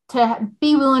 to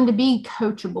be willing to be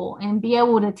coachable and be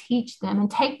able to teach them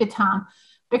and take the time,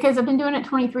 because I've been doing it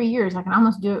 23 years. I can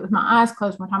almost do it with my eyes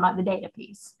closed when we're talking about the data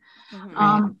piece.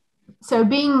 Mm-hmm. So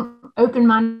being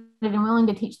open-minded and willing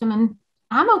to teach them. And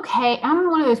I'm okay. I'm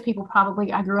one of those people,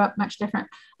 probably I grew up much different.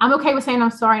 I'm okay with saying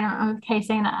I'm sorry. And I'm okay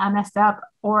saying that I messed up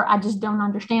or I just don't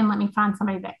understand. Let me find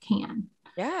somebody that can.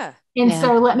 Yeah. And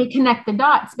so let me connect the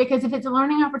dots, because if it's a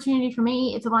learning opportunity for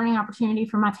me, it's a learning opportunity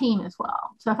for my team as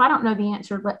well. So if I don't know the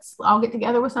answer, I'll get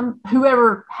together with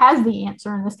whoever has the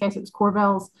answer. In this case, it was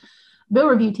Corbell's bill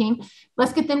review team.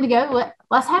 Let's get them together.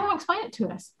 Let's have them explain it to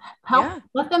us.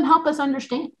 Let them help us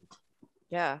understand.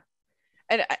 Yeah.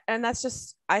 And that's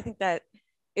just, I think that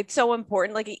it's so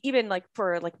important. Like, even like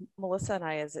for like Melissa and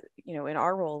I, as in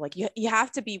our role, like you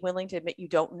have to be willing to admit you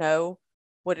don't know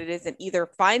what it is and either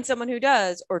find someone who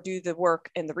does or do the work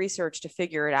and the research to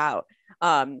figure it out.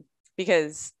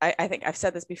 Because I think I've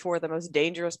said this before, the most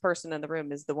dangerous person in the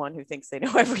room is the one who thinks they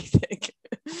know everything.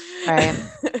 Right.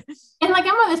 And like,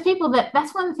 I'm one of those people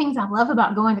that's one of the things I love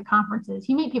about going to conferences.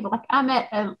 You meet people, like I met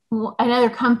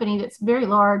another company that's very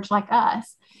large like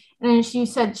us. And then she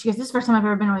goes, this is the first time I've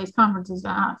ever been to one of these conferences.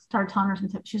 And I started telling her some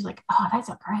tips. She was like, oh, that's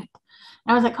so great.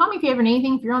 And I was like, call me if you ever need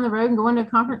anything. If you're on the road and going to a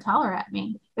conference, holler at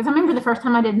me. Because I remember the first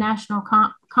time I did national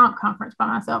comp conference by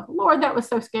myself. Lord, that was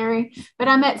so scary. But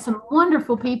I met some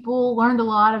wonderful people, learned a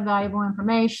lot of valuable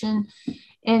information.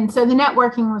 And so the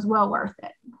networking was well worth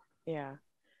it. Yeah.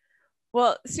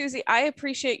 Well, Susie, I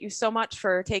appreciate you so much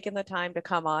for taking the time to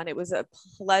come on. It was a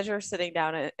pleasure sitting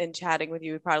down and chatting with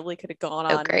you. We probably could have gone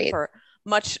on for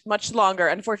much, much longer.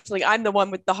 Unfortunately, I'm the one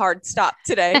with the hard stop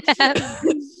today.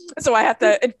 So I have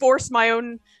to enforce my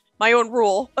own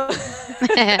rule.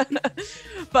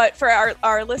 But for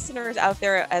our listeners out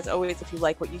there, as always, if you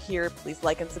like what you hear, please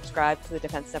like and subscribe to the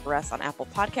Defense Never Rests on Apple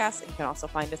Podcasts. And you can also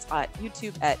find us at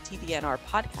YouTube at TDNR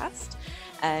Podcast.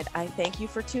 And I thank you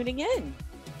for tuning in.